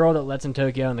got the girl that lives in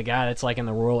Tokyo and the guy that's like in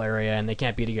the rural area, and they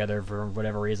can't be together for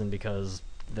whatever reason because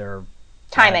their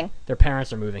Timing. their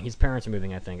parents are moving. His parents are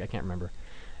moving, I think. I can't remember.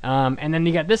 And then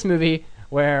you got this movie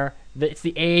where it's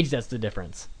the age that's the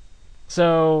difference.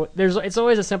 So it's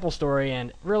always a simple story,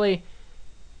 and really,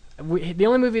 the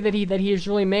only movie that he's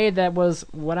really made that was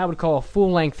what I would call a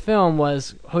full-length film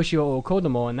was Hoshio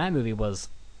Okodomo, and that movie was,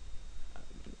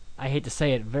 I hate to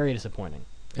say it, very disappointing.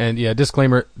 And yeah,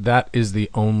 disclaimer, that is the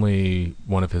only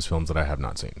one of his films that I have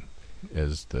not seen.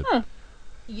 Is the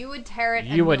You would tear it.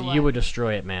 You would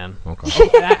destroy it, man. Okay.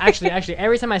 Actually,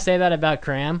 every time I say that about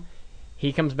Cram,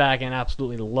 he comes back and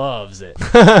absolutely loves it.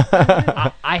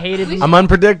 I hated. I'm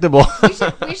unpredictable.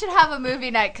 We should have a movie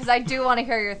night because I do want to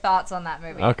hear your thoughts on that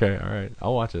movie. Okay, all right,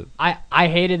 I'll watch it. I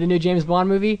hated the new James Bond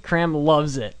movie. Cram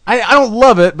loves it. I don't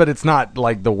love it, but it's not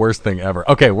like the worst thing ever.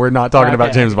 Okay, we're not talking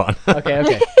about James Bond.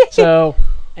 Okay. So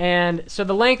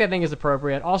the length I think is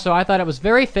appropriate. Also, I thought it was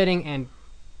very fitting and.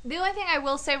 The only thing I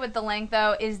will say with the length,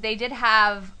 though, is they did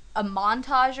have a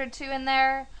montage or two in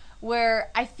there where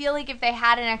I feel like if they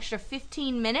had an extra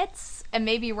 15 minutes and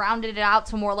maybe rounded it out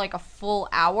to more like a full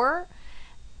hour,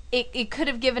 it could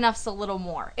have given us a little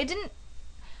more. It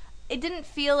didn't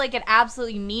feel like it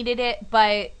absolutely needed it,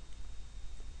 but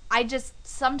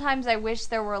sometimes I wish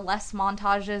there were less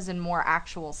montages and more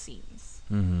actual scenes.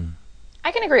 Mm-hmm.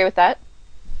 I can agree with that.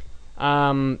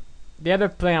 The other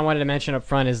thing I wanted to mention up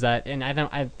front is that, and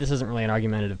this isn't really an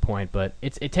argumentative point, but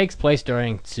it takes place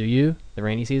during Tsuyu, the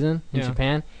rainy season in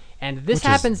Japan, and this Which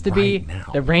happens is to be right now.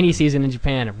 the rainy season in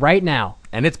Japan right now.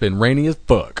 And it's been rainy as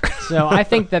fuck. So I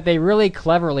think that they really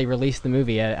cleverly released the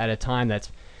movie at a time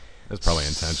that's probably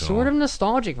intentional. sort of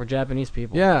nostalgic for Japanese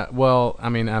people. Yeah, well, I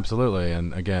mean, absolutely.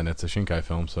 And again, it's a Shinkai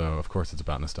film, so of course it's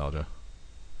about nostalgia.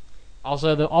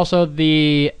 Also,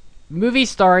 the movie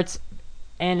starts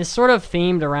and is sort of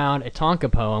themed around a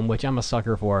Tonka poem, which I'm a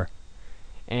sucker for.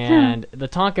 And the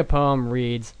Tonka poem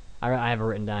reads, I have it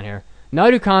written down here,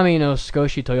 Narukami no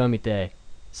skoshi toyomite,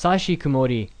 sashi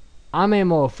kumori, ame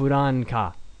mo furan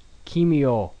ka, kimi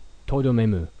o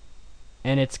todomemu.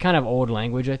 And it's kind of old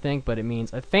language, I think, but it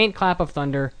means a faint clap of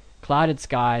thunder, clouded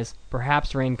skies,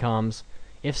 perhaps rain comes.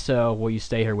 If so, will you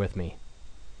stay here with me?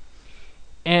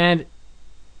 And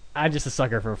I'm just a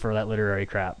sucker for that literary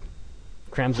crap.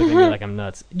 Cram's looking at me like I'm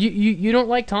nuts. You don't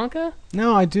like Tonka?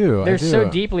 No, I do. They're so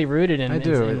deeply rooted in. I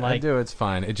do. In like, I do. It's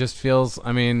fine. It just feels.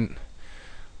 I mean,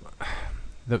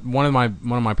 one of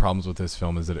my problems with this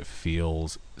film is that it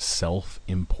feels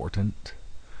self-important,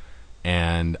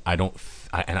 and I don't.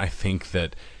 I think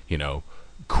that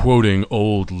quoting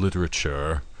old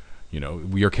literature,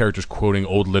 your characters quoting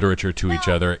old literature to each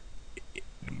other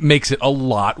makes it a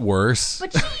lot worse.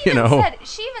 But she even said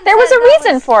There was a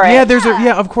reason for it.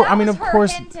 Yeah, of course. I mean, of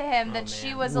course. Hint to him that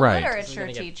she was a Right. literature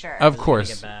teacher. Of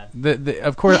course,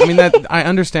 of course. I mean, that I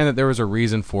understand that there was a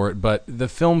reason for it, but the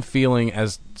film feeling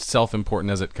as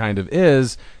self-important as it kind of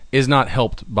is not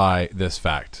helped by this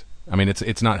fact. I mean,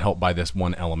 it's not helped by this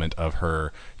one element of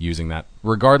her using that,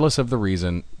 regardless of the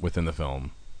reason within the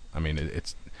film. I mean,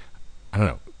 it's I don't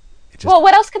know. Well,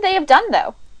 what else could they have done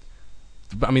though?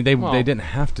 I mean, they didn't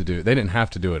have to do it. They didn't have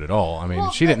to do it at all. I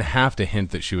mean, she didn't have to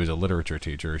hint that she was a literature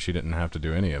teacher. She didn't have to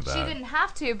do any of that. She didn't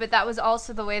have to, but that was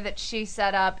also the way that she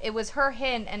set up. It was her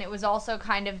hint, and it was also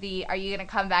kind of the, are you going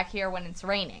to come back here when it's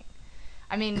raining?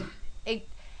 I mean,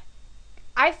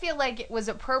 I feel like it was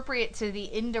appropriate to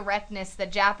the indirectness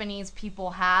that Japanese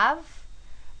people have,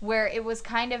 where it was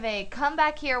kind of a, come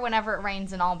back here whenever it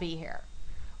rains and I'll be here.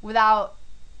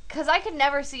 Because I could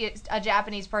never see a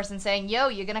Japanese person saying, yo,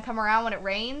 you going to come around when it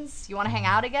rains? You want to hang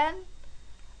out again?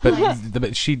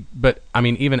 But I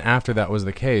mean, even after that was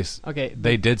the case, okay,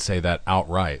 they did say that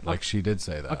outright. Like, she did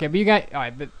say that. Okay,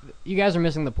 but you guys are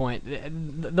missing the point.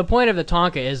 The point of the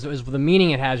Tonka is the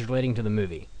meaning it has relating to the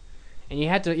movie, and you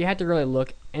had to really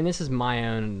look. And this is my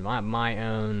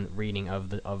own reading of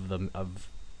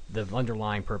the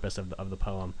underlying purpose of the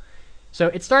poem. So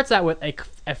it starts out with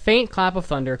a faint clap of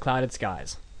thunder, clouded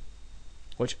skies,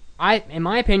 which in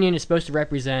my opinion, is supposed to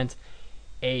represent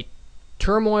a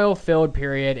turmoil-filled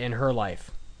period in her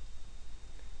life.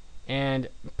 And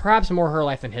perhaps more her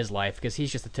life than his life, because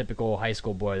he's just a typical high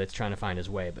school boy that's trying to find his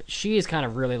way. But she has kind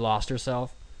of really lost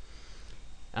herself.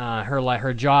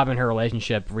 Her job and her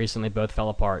relationship recently both fell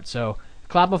apart. So,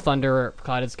 clap of thunder,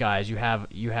 clouded skies, you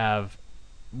have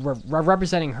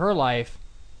representing her life,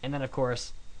 and then of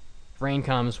course, rain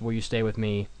comes, will you stay with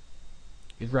me,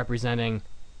 is representing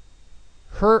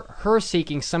her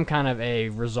seeking some kind of a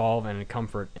resolve and a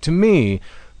comfort. To me,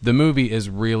 the movie is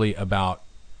really about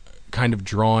kind of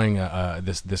drawing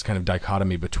this kind of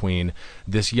dichotomy between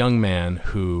this young man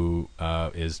who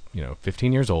is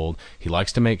 15 years old. He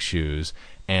likes to make shoes,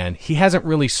 and he hasn't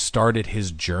really started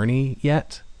his journey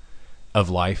yet of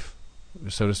life,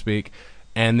 so to speak.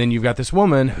 And then you've got this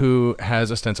woman who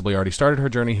has ostensibly already started her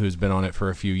journey, who's been on it for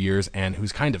a few years, and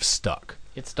who's kind of stuck.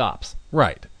 It stops.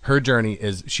 Right. Her journey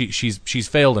is she's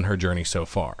failed in her journey so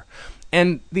far.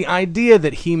 And the idea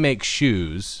that he makes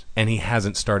shoes and he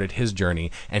hasn't started his journey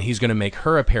and he's going to make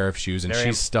her a pair of shoes and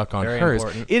she's stuck on hers.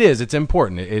 Important. It's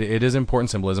important. It is important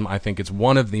symbolism. I think it's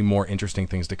one of the more interesting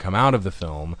things to come out of the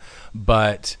film.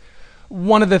 But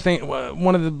one of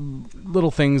the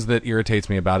little things that irritates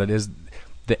me about it is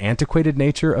the antiquated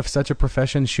nature of such a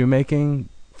profession. Shoemaking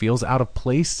feels out of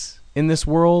place in this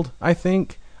world, I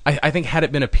think. I think had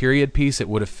it been a period piece, it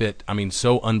would have fit,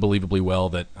 so unbelievably well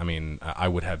that, I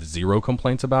would have zero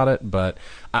complaints about it. But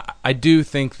I do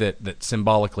think that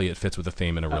symbolically it fits with the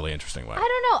theme in a really interesting way. I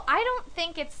don't know. I don't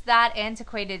think it's that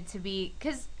antiquated to be,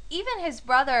 because even his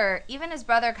brother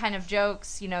kind of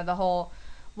jokes, the whole,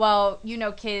 well,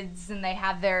 kids and they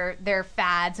have their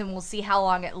fads and we'll see how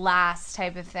long it lasts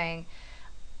type of thing.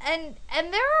 And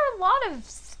there are a lot of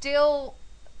still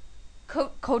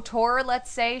couture,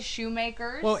 let's say,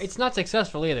 shoemakers. Well, it's not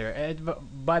successful either.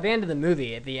 By the end of the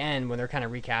movie, at the end, when they're kind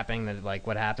of recapping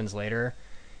what happens later,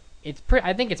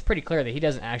 I think it's pretty clear that he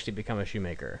doesn't actually become a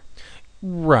shoemaker.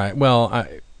 Right. Well,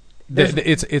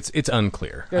 it's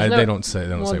unclear. They don't say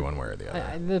one way or the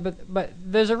other. But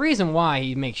there's a reason why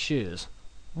he makes shoes.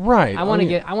 Right. I want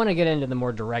to get into the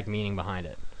more direct meaning behind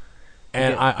it.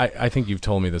 And I think you've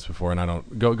told me this before, and I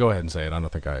don't go ahead and say it. I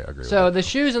don't think I agree with it. So the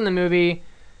shoes in the movie,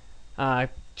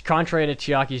 contrary to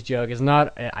Chiaki's joke, is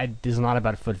not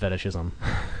about foot fetishism.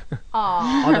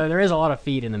 Although there is a lot of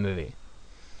feet in the movie.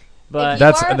 But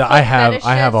I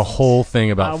have a whole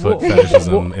thing about foot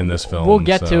fetishism in this film. We'll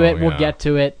get to it. We'll get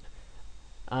to it.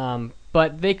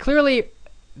 But they clearly,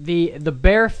 the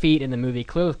bare feet in the movie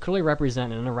clearly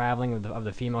represent an unraveling of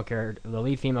the female character, the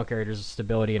lead female character's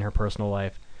stability in her personal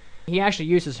life. He actually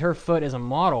uses her foot as a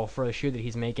model for the shoe that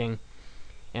he's making,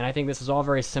 and I think this is all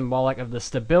very symbolic of the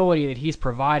stability that he's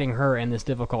providing her in this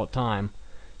difficult time.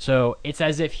 So it's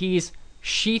as if he's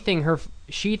sheathing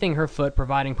her foot,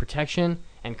 providing protection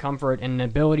and comfort and an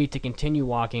ability to continue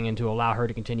walking and to allow her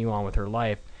to continue on with her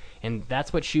life. And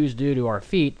that's what shoes do to our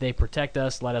feet. They protect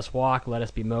us, let us walk, let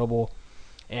us be mobile.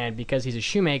 And because he's a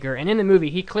shoemaker, and in the movie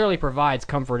he clearly provides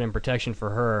comfort and protection for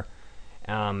her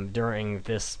during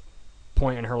this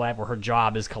point in her life where her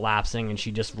job is collapsing and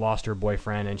she just lost her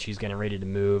boyfriend and she's getting ready to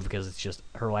move because it's just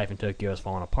her life in Tokyo has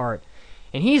fallen apart.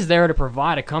 And he's there to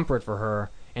provide a comfort for her,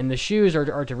 and the shoes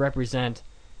are to represent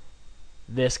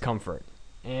this comfort.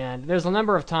 And there's a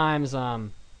number of times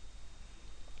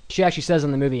she actually says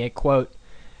in the movie, a quote,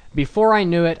 "Before I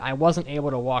knew it, I wasn't able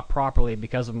to walk properly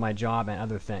because of my job and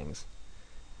other things."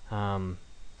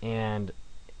 And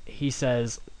he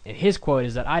says, and his quote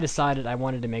is that, "I decided I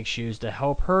wanted to make shoes to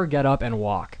help her get up and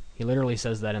walk." He literally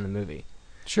says that in the movie.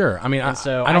 Sure.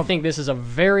 I think this is a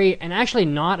very, and actually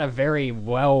not a very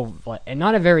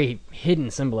not a very hidden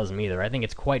symbolism either. I think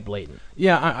it's quite blatant.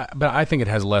 Yeah, but I think it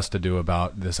has less to do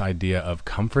about this idea of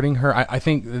comforting her. I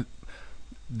think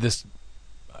this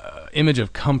image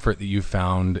of comfort that you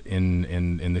found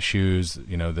in the shoes,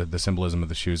 the symbolism of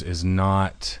the shoes is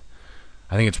not.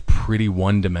 I think it's pretty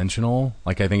one-dimensional.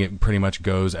 Like, I think it pretty much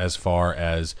goes as far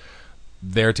as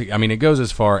it goes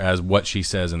as far as what she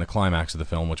says in the climax of the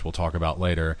film, which we'll talk about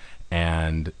later,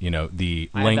 and the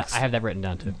links. I have that written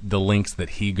down too. The links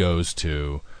that he goes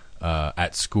to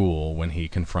at school when he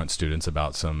confronts students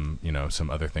about some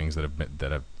other things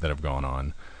that have gone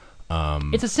on.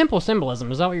 It's a simple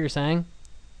symbolism. Is that what you're saying?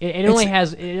 It only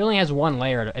has one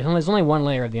layer. There's only one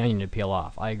layer of the onion to peel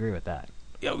off. I agree with that.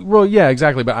 Well, yeah,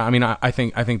 exactly. But I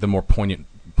think the more poignant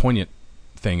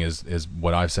thing is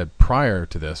what I've said prior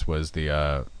to this was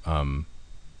the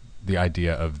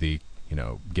idea of the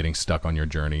getting stuck on your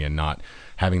journey and not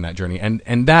having that journey,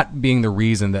 and that being the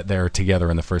reason that they're together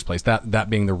in the first place. That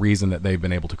being the reason that they've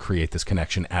been able to create this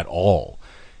connection at all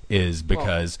is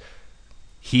because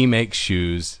he makes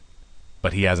shoes,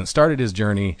 but he hasn't started his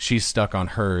journey. She's stuck on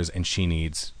hers, and she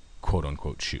needs "quote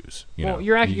unquote" shoes.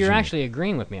 You're actually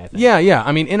agreeing with me, I think. Yeah.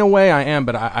 In a way I am,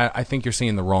 but I think you're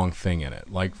seeing the wrong thing in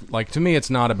it. Like to me,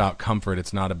 it's not about comfort.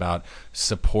 It's not about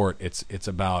support. It's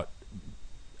about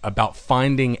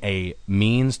finding a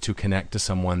means to connect to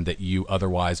someone that you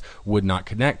otherwise would not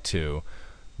connect to.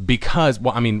 Because,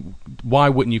 why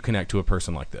wouldn't you connect to a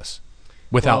person like this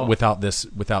without this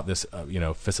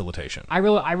facilitation? I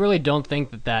really don't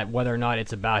think that whether or not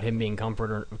it's about him being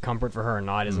comfort for her or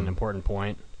not is an important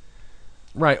point.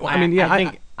 Right. Well,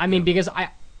 I mean, because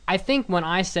I think when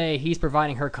I say he's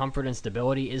providing her comfort and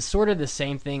stability is sort of the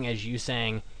same thing as you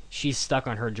saying she's stuck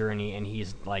on her journey and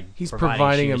he's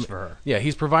providing shoes for her. Yeah,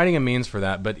 he's providing a means for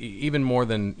that, but even more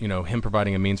than him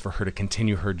providing a means for her to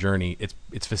continue her journey,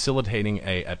 it's facilitating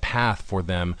a path for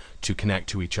them to connect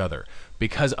to each other,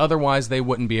 because otherwise they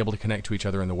wouldn't be able to connect to each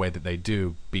other in the way that they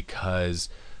do, because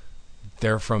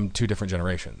they're from two different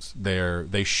generations.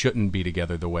 They shouldn't be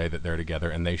together the way that they're together,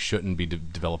 and they shouldn't be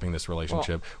developing this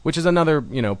relationship, which is another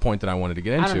point that I wanted to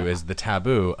get into, is the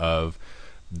taboo of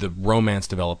the romance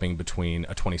developing between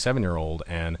a 27-year-old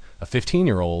and a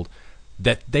 15-year-old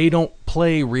that they don't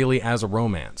play really as a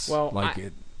romance. Well,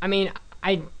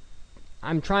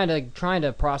 I'm trying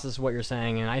to process what you're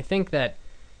saying, and I think that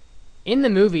in the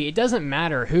movie it doesn't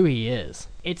matter who he is.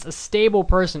 It's a stable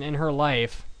person in her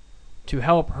life to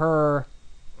help her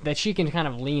that she can kind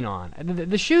of lean on.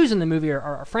 The shoes in the movie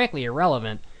are frankly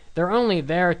irrelevant. They're only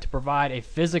there to provide a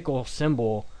physical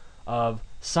symbol of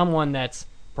someone that's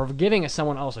giving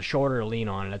someone else a shoulder to lean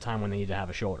on at a time when they need to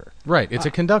have a shoulder. Right. It's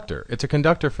a conductor. It's a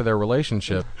conductor for their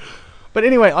relationship. But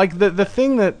anyway, like the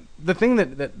thing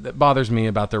that bothers me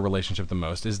about their relationship the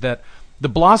most is that the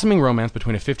blossoming romance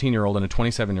between a 15-year-old and a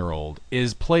 27-year-old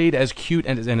is played as cute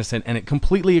and as innocent, and it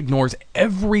completely ignores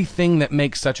everything that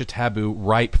makes such a taboo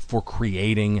ripe for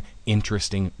creating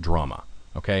interesting drama.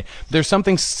 Okay? There's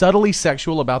something subtly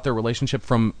sexual about their relationship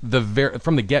from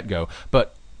the get-go,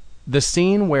 but the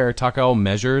scene where Takao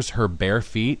measures her bare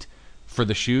feet for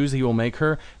the shoes he will make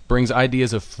her brings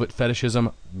ideas of foot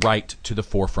fetishism right to the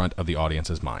forefront of the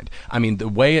audience's mind. I mean, the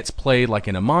way it's played, like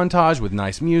in a montage with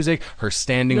nice music, her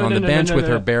standing on the bench with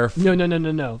her bare feet.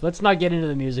 No. Let's not get into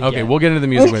the music Okay, yet. we'll get into the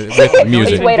music with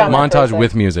music. Wait on that Montage for a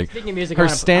with music. Speaking of music, Her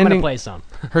I'm gonna play some.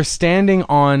 Her standing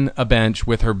on a bench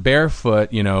with her bare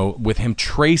foot, with him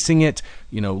tracing it,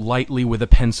 lightly with a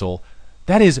pencil.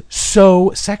 That is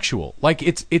so sexual. Like,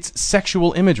 it's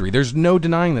sexual imagery. There's no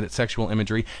denying that it's sexual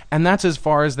imagery, and that's as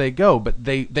far as they go. But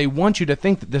they want you to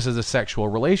think that this is a sexual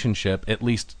relationship, at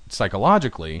least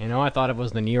psychologically. I thought it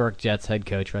was the New York Jets head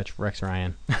coach, Rex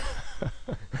Ryan.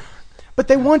 But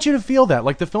they want you to feel that.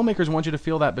 Like, the filmmakers want you to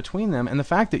feel that between them. And the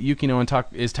fact that Yukino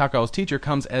is Takao's teacher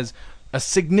comes as a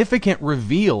significant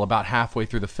reveal about halfway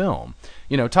through the film.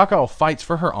 Takao fights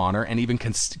for her honor and even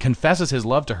confesses his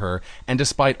love to her, and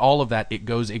despite all of that, it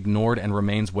goes ignored and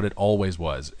remains what it always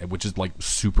was, which is like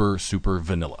super, super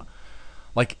vanilla.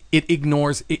 Like, it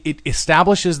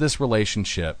establishes this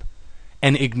relationship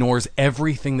and ignores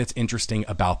everything that's interesting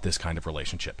about this kind of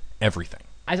relationship. Everything.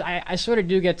 I sort of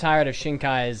do get tired of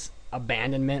Shinkai's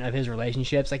abandonment of his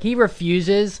relationships. Like, he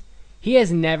refuses. He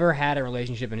has never had a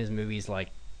relationship in his movies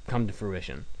come to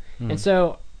fruition. And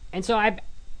so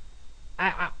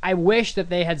I wish that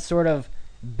they had sort of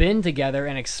been together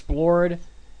and explored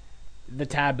the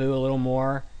taboo a little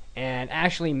more and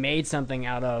actually made something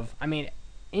out of. I mean,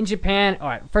 in Japan, all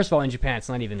right, first of all, in Japan it's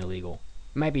not even illegal.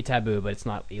 It might be taboo, but it's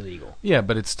not illegal. Yeah,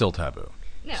 but it's still taboo.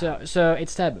 No. So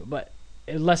it's taboo, but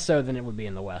less so than it would be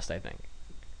in the West, I think.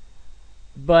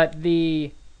 But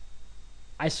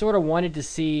I sort of wanted to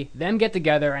see them get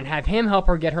together and have him help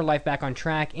her get her life back on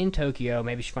track in Tokyo.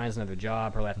 Maybe she finds another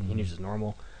job, her life continues as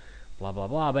normal, blah, blah,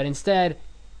 blah. But instead,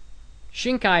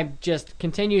 Shinkai just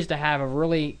continues to have a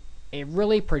really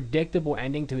predictable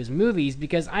ending to his movies,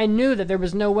 because I knew that there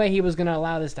was no way he was going to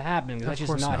allow this to happen, because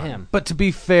that's just not him. But to be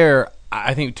fair,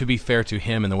 I think to be fair to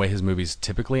him and the way his movies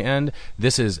typically end,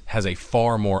 this has a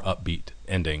far more upbeat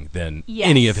ending than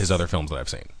any of his other films that I've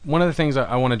seen. One of the things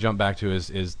I want to jump back to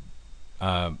is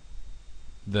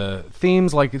the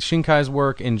themes, like Shinkai's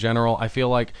work in general. I feel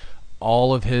like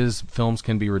all of his films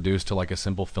can be reduced to like a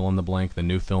simple fill in the blank. The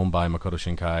new film by Makoto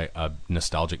Shinkai, a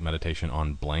nostalgic meditation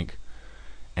on blank.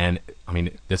 And I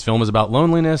mean, this film is about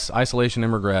loneliness, isolation,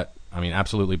 and regret. I mean,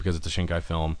 absolutely, because it's a Shinkai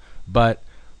film. But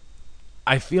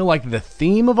I feel like the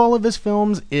theme of all of his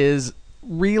films is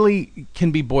really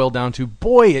can be boiled down to,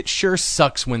 boy, it sure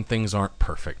sucks when things aren't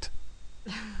perfect.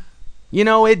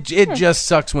 It just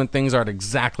sucks when things aren't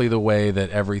exactly the way that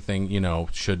everything,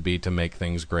 should be to make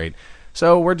things great.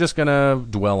 So we're just going to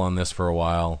dwell on this for a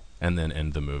while and then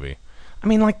end the movie. I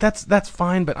mean, like, that's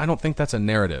fine, but I don't think that's a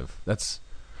narrative. It's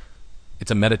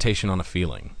a meditation on a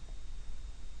feeling.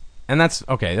 And that's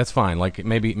okay, that's fine. Like,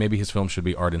 maybe his films should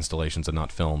be art installations and not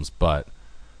films, but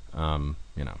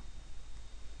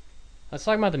Let's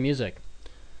talk about the music.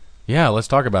 Yeah, let's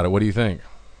talk about it. What do you think?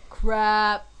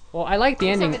 Crap. Well, I like the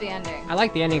ending. The ending. I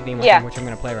like the ending theme, Yeah. which I'm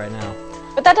going to play right now.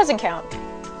 But that doesn't count.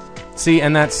 See,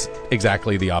 and that's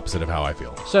exactly the opposite of how I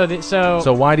feel.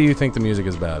 So why do you think the music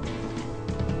is bad?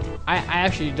 I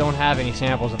actually don't have any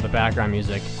samples of the background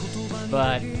music,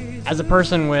 but as a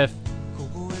person with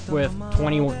with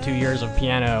 22 years of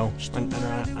piano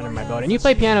under my belt, and you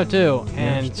play piano too,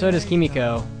 and so does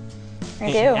Kimiko.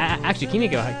 I do. Actually,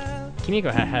 Kimiko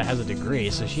has a degree,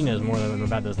 so she knows more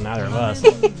about this than either of us.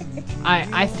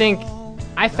 I think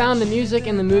I found the music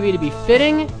in the movie to be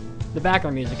fitting, the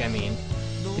background music, I mean,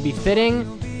 to be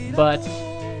fitting, but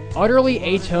utterly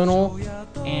atonal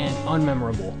and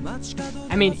unmemorable.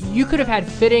 I mean, you could have had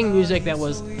fitting music that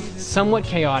was somewhat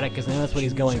chaotic, because I know that's what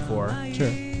he's going for.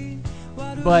 Sure.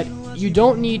 But you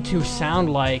don't need to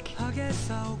sound like...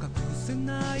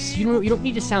 You don't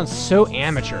need to sound so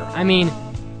amateur. I mean,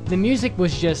 the music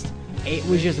was just... It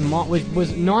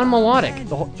was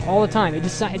non-melodic all the time. It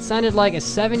sounded like a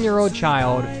 7-year-old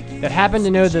child that happened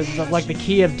to know the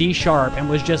key of D sharp and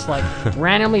was just like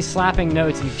randomly slapping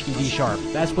notes in D sharp.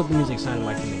 That's what the music sounded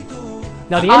like to me.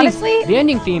 Now the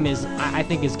ending theme is I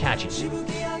think is catchy,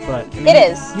 but I mean,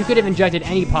 it is. You could have injected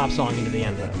any pop song into the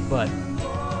end of it, but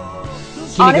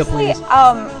honestly,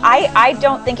 I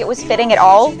don't think it was fitting at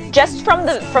all. Just from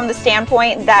the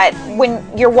standpoint that when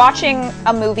you're watching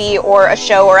a movie or a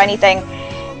show or anything,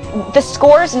 the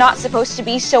score is not supposed to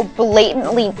be so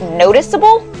blatantly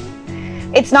noticeable.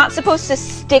 It's not supposed to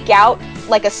stick out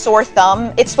like a sore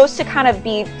thumb. It's supposed to kind of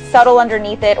be subtle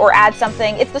underneath it or add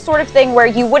something. It's the sort of thing where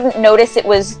you wouldn't notice it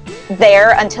was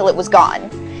there until it was gone.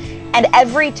 And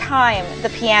every time the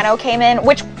piano came in,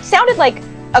 which sounded like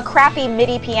a crappy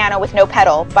MIDI piano with no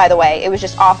pedal, by the way. It was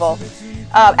just awful.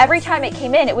 Every time it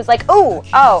came in, it was like, oh,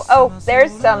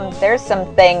 there's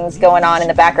some things going on in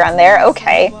the background there.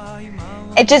 Okay.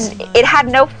 It had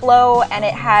no flow, and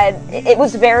it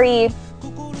was very,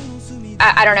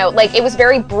 I don't know, like it was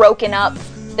very broken up.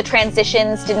 The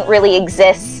transitions didn't really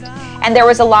exist. And there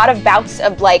was a lot of bouts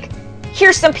of like,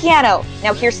 here's some piano,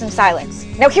 now here's some silence.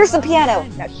 Now here's some piano,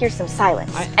 now here's some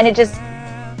silence. And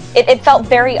it felt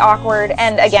very awkward,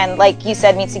 and again, like you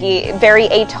said, Mitsugi, very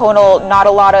atonal, not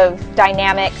a lot of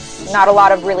dynamics, not a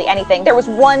lot of really anything. There was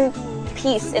one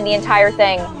piece in the entire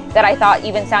thing that I thought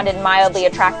even sounded mildly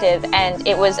attractive, and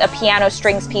it was a piano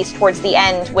strings piece towards the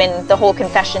end when the whole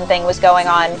confession thing was going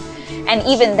on. And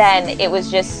even then, it was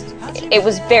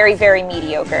very, very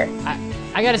mediocre.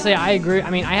 I gotta say, I agree. I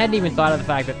mean, I hadn't even thought of the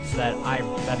fact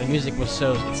that the music was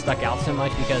it stuck out so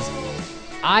much, because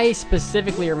I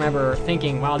specifically remember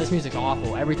thinking, wow, this music's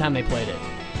awful every time they played it.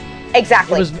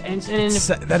 Exactly. It was,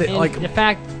 in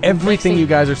fact, everything you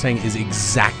guys are saying is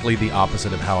exactly the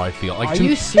opposite of how I feel. Like, are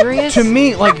you serious? To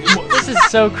me, like, this is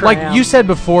so crazy. Like you said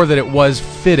before that it was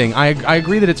fitting. I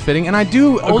agree that it's fitting, and I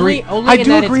do agree. Only in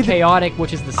that it's chaotic,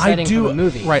 which is the setting for the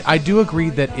movie. Right. I do agree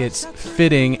that it's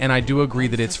fitting, and I do agree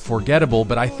that it's forgettable.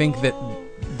 But I think that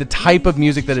the type of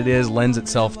music that it is lends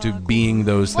itself to being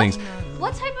those things.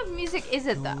 What type of music is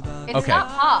it though? It's Okay. not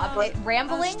pop.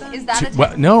 Rambling? Is that a type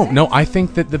Well, of no, music? no. I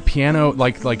think that the piano,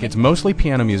 like it's mostly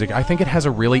piano music. I think it has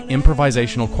a really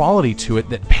improvisational quality to it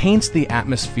that paints the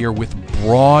atmosphere with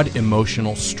broad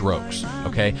emotional strokes.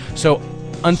 Okay, so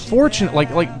unfortunately,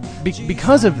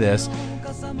 because of this,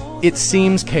 it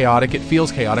seems chaotic. It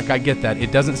feels chaotic. I get that.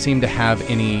 It doesn't seem to have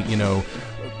any,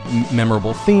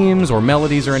 memorable themes or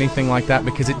melodies or anything like that,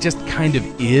 because it just kind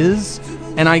of is.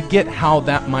 And I get how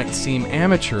that might seem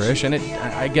amateurish, and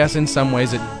I guess in some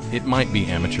ways it might be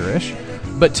amateurish.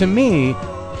 But to me,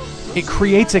 it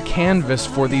creates a canvas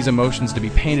for these emotions to be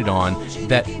painted on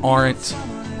that aren't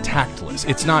tactless.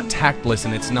 It's not tactless,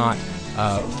 and it's not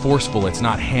forceful. It's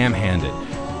not ham-handed.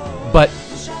 But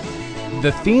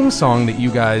the theme song that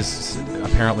you guys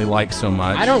apparently like so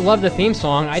much... I don't love the theme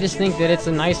song. I just think that it's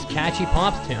a nice, catchy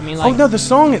pop tune. I mean, like... Oh, no, the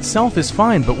song itself is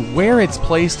fine, but where it's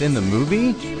placed in the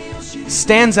movie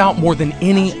stands out more than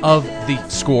any of the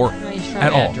score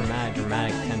at all.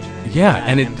 Dramatic tension.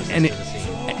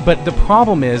 Yeah, but the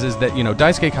problem is that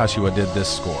Daisuke Kashiwa did this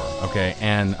score, okay,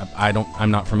 and I'm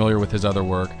not familiar with his other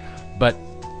work, but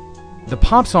the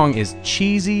pop song is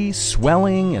cheesy,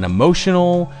 swelling, and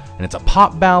emotional, and it's a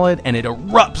pop ballad, and it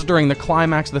erupts during the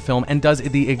climax of the film and does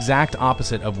the exact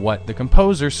opposite of what the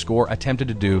composer's score attempted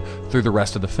to do through the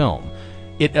rest of the film.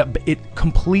 It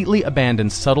completely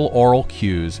abandons subtle oral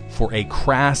cues for a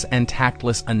crass and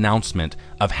tactless announcement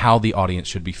of how the audience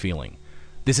should be feeling.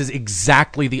 This is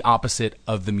exactly the opposite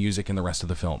of the music in the rest of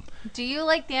the film. Do you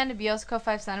like the end of Biosco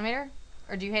 5 cm?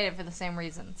 Or do you hate it for the same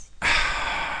reasons?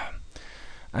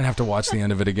 I'd have to watch the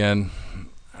end of it again.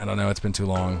 I don't know, it's been too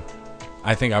long.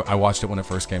 I think I watched it when it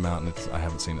first came out, and I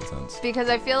haven't seen it since. Because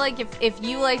I feel like if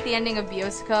you like the ending of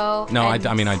Biosco... No,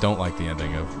 I mean, I don't like the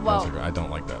ending of Well- Biosco. I don't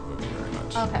like that movie very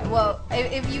much. Okay, well,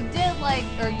 if you did like,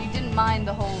 or you didn't mind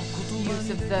the whole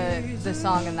use of the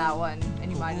song in that one,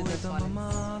 and you minded this one...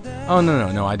 Oh,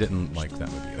 no, I didn't like that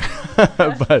movie either.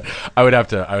 but I would have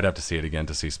to see it again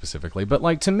to see specifically. But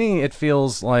like to me, it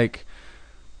feels like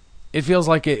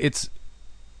it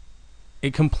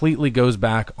completely goes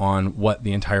back on what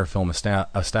the entire film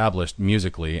established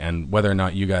musically, and whether or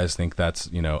not you guys think that's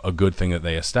a good thing that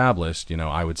they established.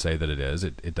 I would say that it is.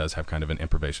 It does have kind of an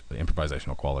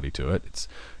improvisational quality to it.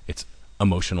 It's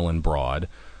emotional and broad,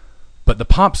 but the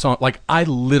pop song, like I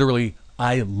literally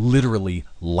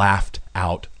laughed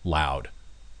out loud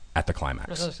at the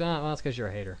climax. Well, that's because you're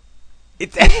a hater.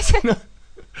 It's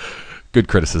good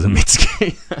criticism,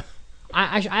 Mitsuki.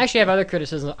 I actually have other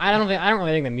criticisms. I don't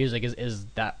really think the music is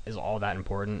all that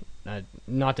important.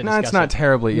 Not to discuss it's not it.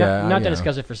 Terribly. Not to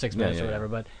discuss it for 6 minutes Yeah. or whatever.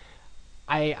 But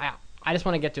I just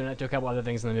want to get to a couple other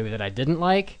things in the movie that I didn't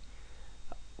like.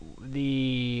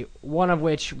 The one of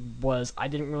which was I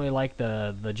didn't really like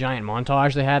the giant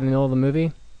montage they had in the middle of the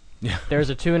movie. Yeah. There's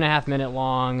a 2.5 minute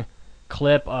long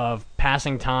clip of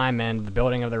passing time and the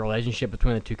building of the relationship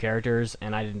between the two characters,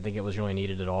 and I didn't think it was really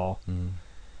needed at all.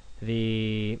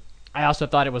 I also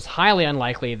thought it was highly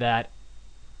unlikely that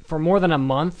for more than a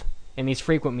month in these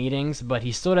frequent meetings, but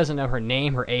he still doesn't know her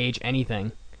name, her age,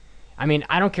 anything. I mean,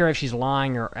 I don't care if she's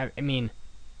lying or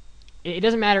it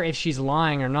doesn't matter if she's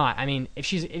lying or not. I mean, if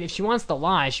she wants to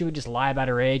lie, she would just lie about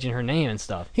her age and her name and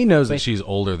stuff. He knows that she's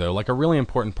older, though. Like, a really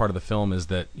important part of the film is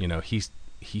that,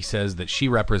 he says that she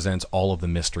represents all of the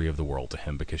mystery of the world to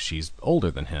him because she's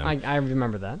older than him. I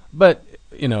remember that. But,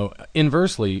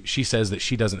 inversely, she says that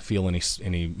she doesn't feel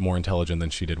any more intelligent than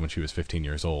she did when she was 15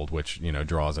 years old, which,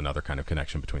 draws another kind of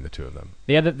connection between the two of them.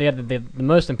 The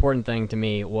most important thing to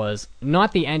me was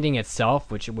not the ending itself,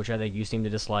 which I think you seem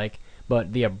to dislike,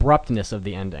 but the abruptness of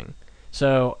the ending.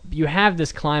 So you have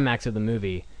this climax of the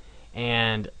movie,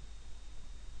 and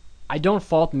I don't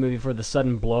fault the movie for the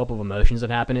sudden blow-up of emotions that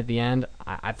happened at the end.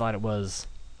 I thought it was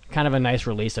kind of a nice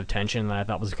release of tension that I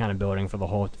thought was kind of building for the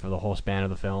whole span of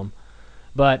the film.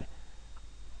 But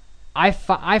I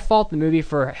fault the movie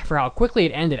for how quickly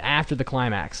it ended after the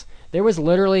climax. There was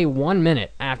literally 1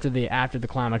 minute after the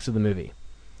climax of the movie.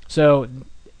 So,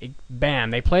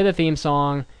 bam, they play the theme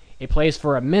song. It plays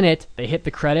for a minute. They hit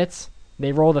the credits.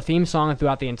 They roll the theme song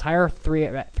throughout the entire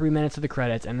 3 minutes of the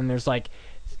credits, and then there's like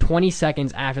 20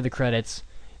 seconds after the credits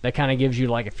that kind of gives you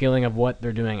like a feeling of what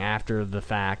they're doing after the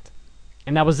fact.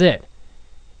 And that was it.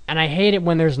 And I hate it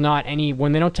when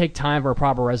when they don't take time for a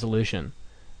proper resolution.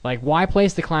 Like, why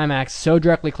place the climax so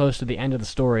directly close to the end of the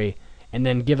story and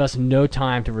then give us no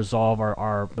time to resolve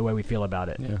the way we feel about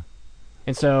it? Yeah.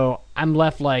 And so I'm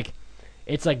left like,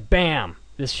 it's like, bam,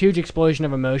 this huge explosion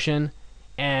of emotion,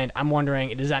 and I'm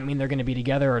wondering, does that mean they're going to be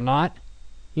together or not?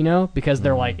 Because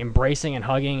they're like embracing and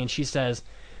hugging, and she says,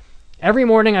 "Every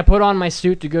morning I put on my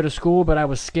suit to go to school, but I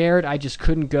was scared. I just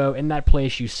couldn't go. In that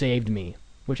place, you saved me."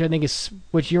 Which I think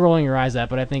which you're rolling your eyes at,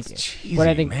 but I think, it's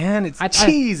cheesy, man, it's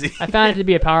cheesy. I found it to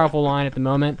be a powerful line at the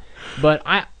moment, but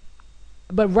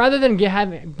rather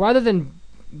than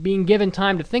being given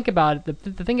time to think about it,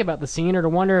 to think about the scene or to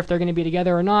wonder if they're going to be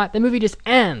together or not, the movie just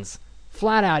ends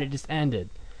flat out. It just ended,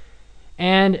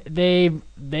 and they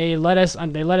let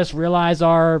us realize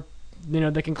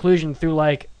the conclusion through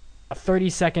like a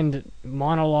 30-second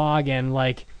monologue and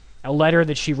like a letter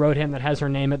that she wrote him that has her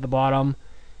name at the bottom,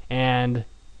 and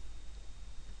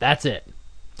that's it.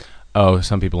 Oh,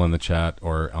 some people in the chat,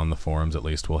 or on the forums at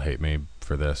least, will hate me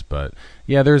for this, but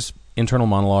yeah, there's internal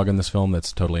monologue in this film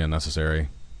that's totally unnecessary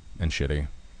and shitty,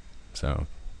 so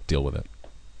deal with it.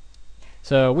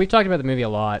 So we've talked about the movie a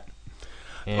lot.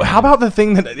 How about the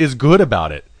thing that is good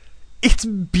about it? It's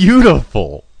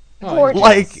beautiful. Gorgeous.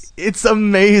 Like, it's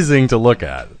amazing to look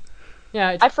at.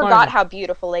 Yeah, I forgot how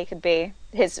beautiful they could be.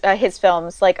 His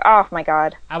films, like, oh my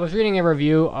god. I was reading a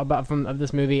review of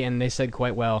this movie, and they said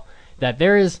quite well that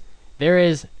there is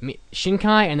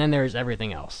Shinkai, and then there is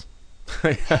everything else.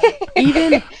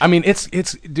 Even, I mean,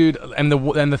 it's dude, and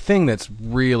the thing that's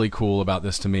really cool about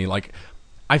this to me, like,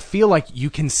 I feel like you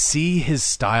can see his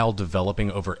style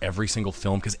developing over every single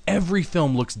film because every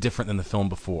film looks different than the film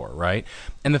before, right?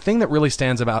 And the thing that really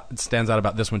stands out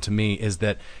about this one to me is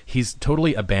that he's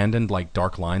totally abandoned like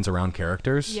dark lines around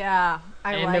characters. Yeah,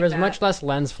 and there was much less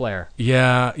lens flare.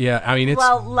 Yeah. I mean, it's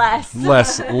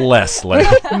less,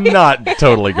 like, not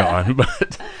totally gone,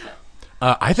 but.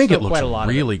 I think Still it looks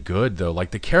really good, though. Like,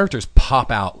 the characters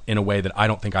pop out in a way that I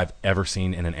don't think I've ever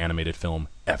seen in an animated film,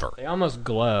 ever. They almost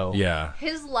glow. Yeah.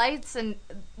 His lights and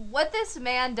what this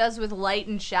man does with light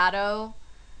and shadow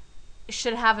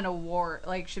should have an award,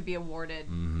 should be awarded.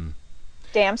 Mm-hmm.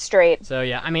 Damn straight. So,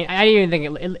 yeah, I mean, I didn't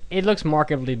even think it looks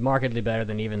markedly better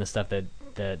than even the stuff that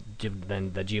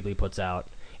Ghibli puts out.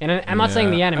 And I'm not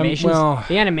saying the Yeah, animation's well-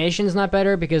 the animation's not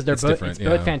better because It's different, it's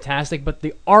both yeah. fantastic, but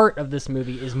the art of this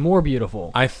movie is more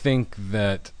beautiful. I think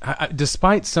that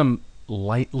despite some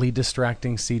lightly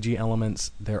distracting CG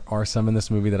elements, there are some in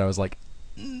this movie that I was like,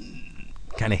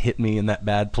 kind of hit me in that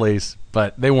bad place,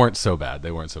 but they weren't so bad.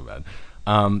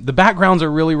 The backgrounds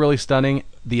are really, really stunning.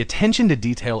 The attention to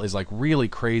detail is like really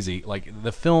crazy. Like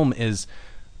the film is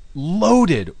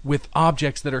loaded with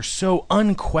objects that are so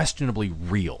unquestionably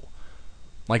real.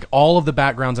 Like all of the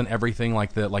backgrounds and everything,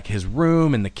 like his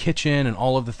room and the kitchen and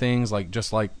all of the things, like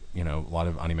just like, you know, a lot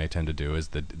of anime tend to do, is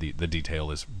the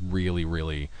detail is really,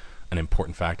 really an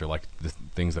important factor. Like the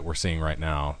things that we're seeing right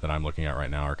now, that I'm looking at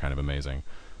right now, are kind of amazing.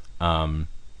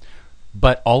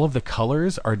 But all of the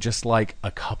colors are just like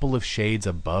a couple of shades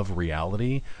above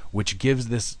reality, which gives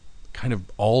this kind of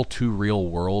all too real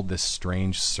world this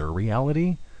strange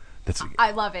surreality.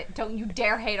 I love it. Don't you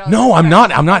dare hate on No, this.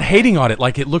 I'm not hating on it.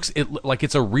 Like it looks like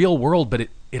it's a real world, but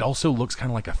it also looks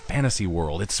kind of like a fantasy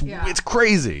world. It's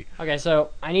crazy. Okay,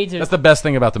 so I need to. That's the best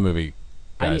thing about the movie,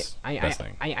 guys. Best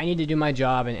thing. I need to do my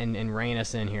job and rein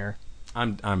us in here.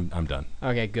 I'm done.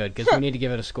 Okay, good, because we need to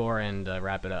give it a score and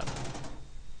wrap it up.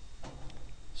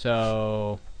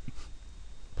 So,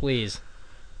 please.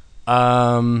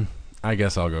 I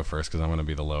guess I'll go first because I'm going to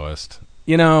be the lowest.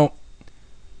 You know,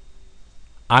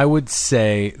 I would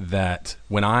say that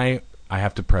when I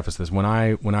have to preface this, when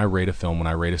I rate a film, when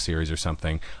I rate a series or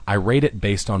something, I rate it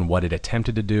based on what it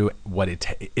attempted to do, what it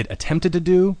attempted to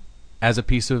do as a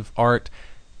piece of art,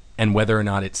 and whether or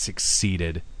not it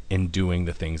succeeded in doing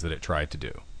the things that it tried to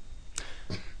do.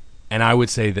 And I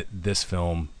would say that this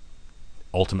film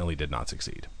ultimately did not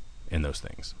succeed in those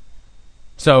things.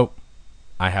 So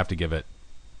I have to give it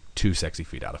 2 sexy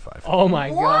feet out of 5. Oh my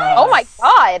god. Oh my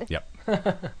god. Yep.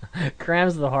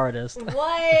 Cram's the hardest.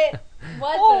 What?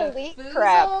 What Holy the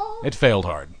crap. foozle? It failed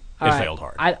hard. All right. Failed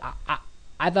hard.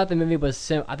 I thought the movie was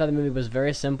I thought the movie was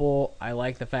very simple. I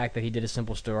like the fact that he did a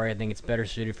simple story. I think it's better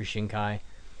suited for Shinkai.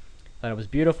 Thought it was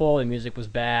beautiful. The music was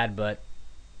bad, but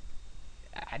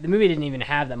the movie didn't even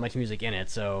have that much music in it.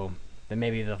 So then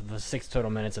maybe the 6 total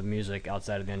minutes of music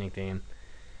outside of the ending theme.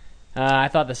 I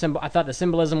thought the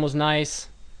symbolism was nice.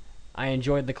 I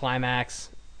enjoyed the climax,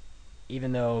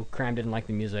 even though Cram didn't like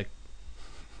the music.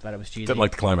 Thought it was cheesy. Didn't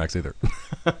like the climax either.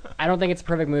 I don't think it's a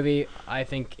perfect movie. I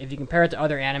think if you compare it to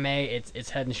other anime, it's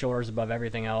head and shoulders above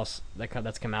everything else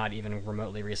that's come out even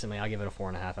remotely recently. I'll give it a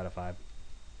 4.5 out of 5.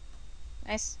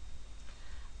 Nice.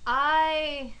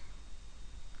 I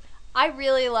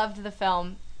really loved the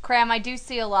film. Cram, I do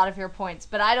see a lot of your points,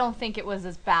 but I don't think it was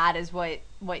as bad as what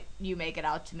you make it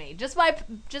out to me. Just my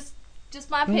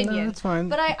opinion. No, that's fine.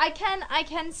 But I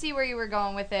can see where you were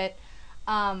going with it.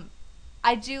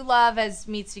 I do love, as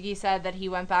Mitsugi said, that he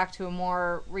went back to a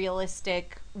more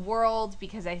realistic world,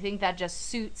 because I think that just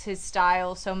suits his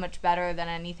style so much better than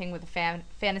anything with a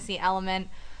fantasy element.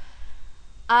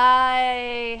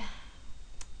 I'm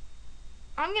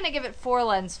gonna give it 4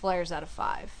 lens flares out of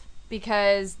 5,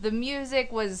 because the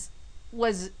music was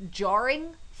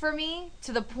jarring for me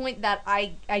to the point that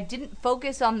I didn't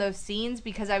focus on those scenes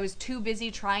because I was too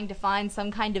busy trying to find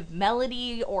some kind of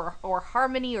melody or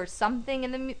harmony or something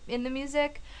in the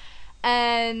music.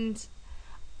 And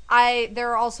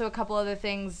there are also a couple other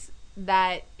things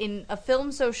that in a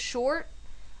film so short,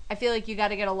 I feel like you got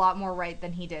to get a lot more right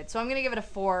than he did. So I'm gonna give it a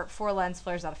 4 lens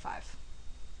flares out of 5.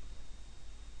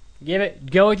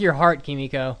 Go with your heart,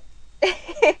 Kimiko.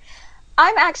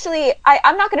 I'm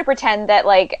not going to pretend that,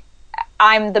 like,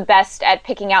 I'm the best at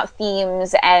picking out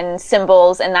themes and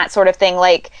symbols and that sort of thing,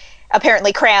 like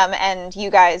apparently Cram and you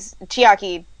guys,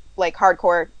 Chiaki, like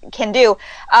hardcore, can do.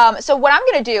 So what I'm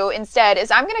going to do instead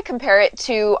is I'm going to compare it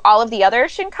to all of the other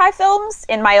Shinkai films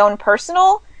in my own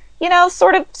personal,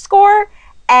 sort of score.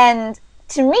 And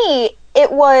to me,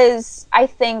 it was, I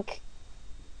think,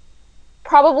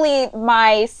 probably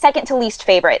my second to least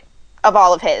favorite of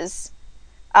all of his.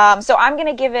 So I'm going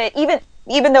to give it,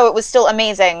 even though it was still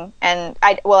amazing, and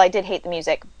I did hate the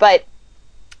music, but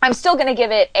I'm still going to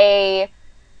give it a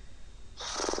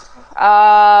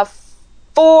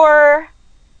 4.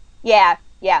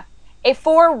 A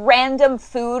 4 random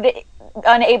food,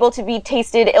 unable to be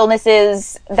tasted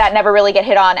illnesses that never really get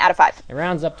hit on out of 5. It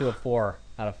rounds up to a 4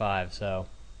 out of 5. So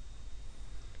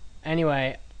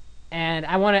anyway, and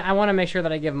I want to make sure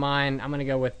that I give mine. I'm going to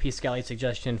go with P. Skelly's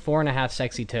suggestion: 4.5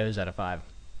 sexy toes out of 5.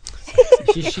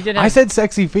 She did. I said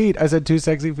sexy feet. I said 2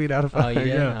 sexy feet out of 5. Oh, you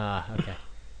did? Yeah. Okay.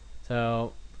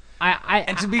 So,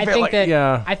 And to be I fair, think like, that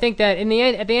yeah. I think that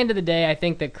at the end of the day, I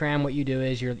think that Cram, what you do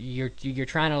is you're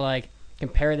trying to like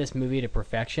compare this movie to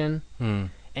perfection,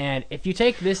 And if you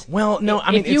take this, Well, no,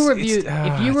 I mean, if you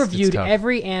it's reviewed tough.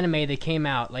 every anime that came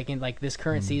out, like in like this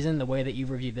current season, the way that you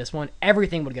reviewed this one,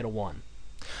 everything would get a 1.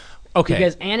 Okay.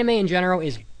 Because anime in general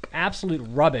is absolute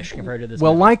rubbish compared to this.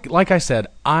 Well, movie. like I said,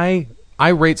 I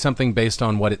rate something based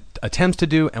on what it attempts to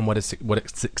do and what it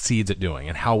succeeds at doing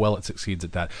and how well it succeeds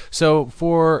at that. So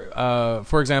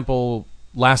for example,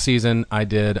 last season I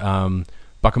did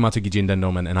Bakumatsu Gijinden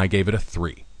Nomen and I gave it a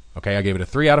 3. Okay, I gave it a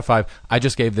 3 out of 5. I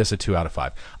just gave this a 2 out of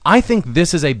 5. I think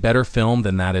this is a better film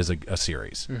than that is a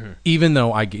series, even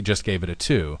though I just gave it a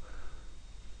 2.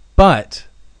 But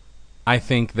I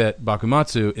think that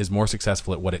Bakumatsu is more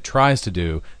successful at what it tries to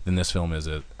do than this film is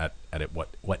at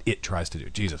what it tries to do.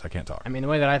 Jesus, I can't talk. I mean, the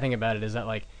way that I think about it is that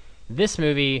like this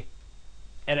movie,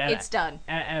 It's done.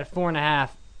 at 4.5,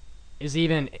 is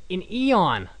even an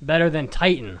eon better than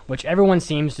Titan, which everyone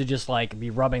seems to just like be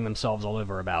rubbing themselves all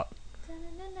over about.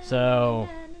 So,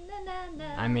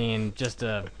 I mean, just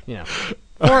four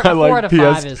out of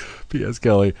 5 is P.S.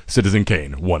 Kelly, Citizen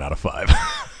Kane, 1 out of 5.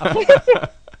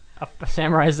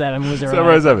 Samurai 7 was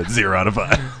Samurai 7, 0 out of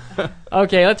 5.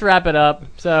 Okay, let's wrap it up.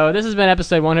 So this has been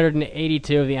episode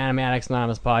 182 of the Anime Addicts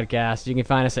Anonymous podcast. You can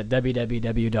find us at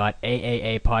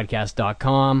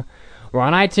www.aaapodcast.com. We're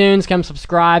on iTunes. Come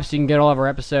subscribe so you can get all of our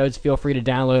episodes. Feel free to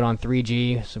download on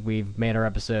 3G. So we've made our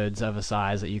episodes of a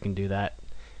size that you can do that,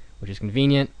 which is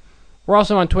convenient. We're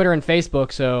also on Twitter and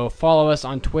Facebook, so follow us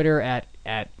on Twitter at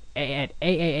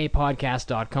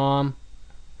aaapodcast.com.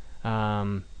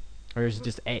 Or is it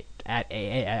just at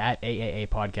AAA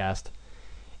Podcast.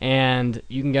 And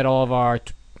you can get all of our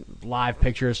live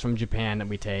pictures from Japan that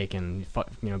we take and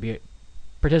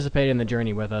participate in the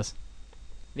journey with us.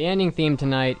 The ending theme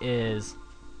tonight is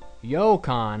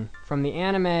Yokan from the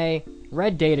anime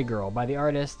Red Data Girl by the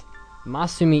artist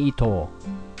Masumi Ito.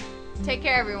 Take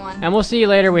care, everyone. And we'll see you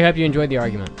later. We hope you enjoyed the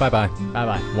argument. Bye-bye.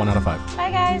 Bye-bye. 1 out of 5.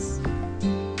 Bye, guys.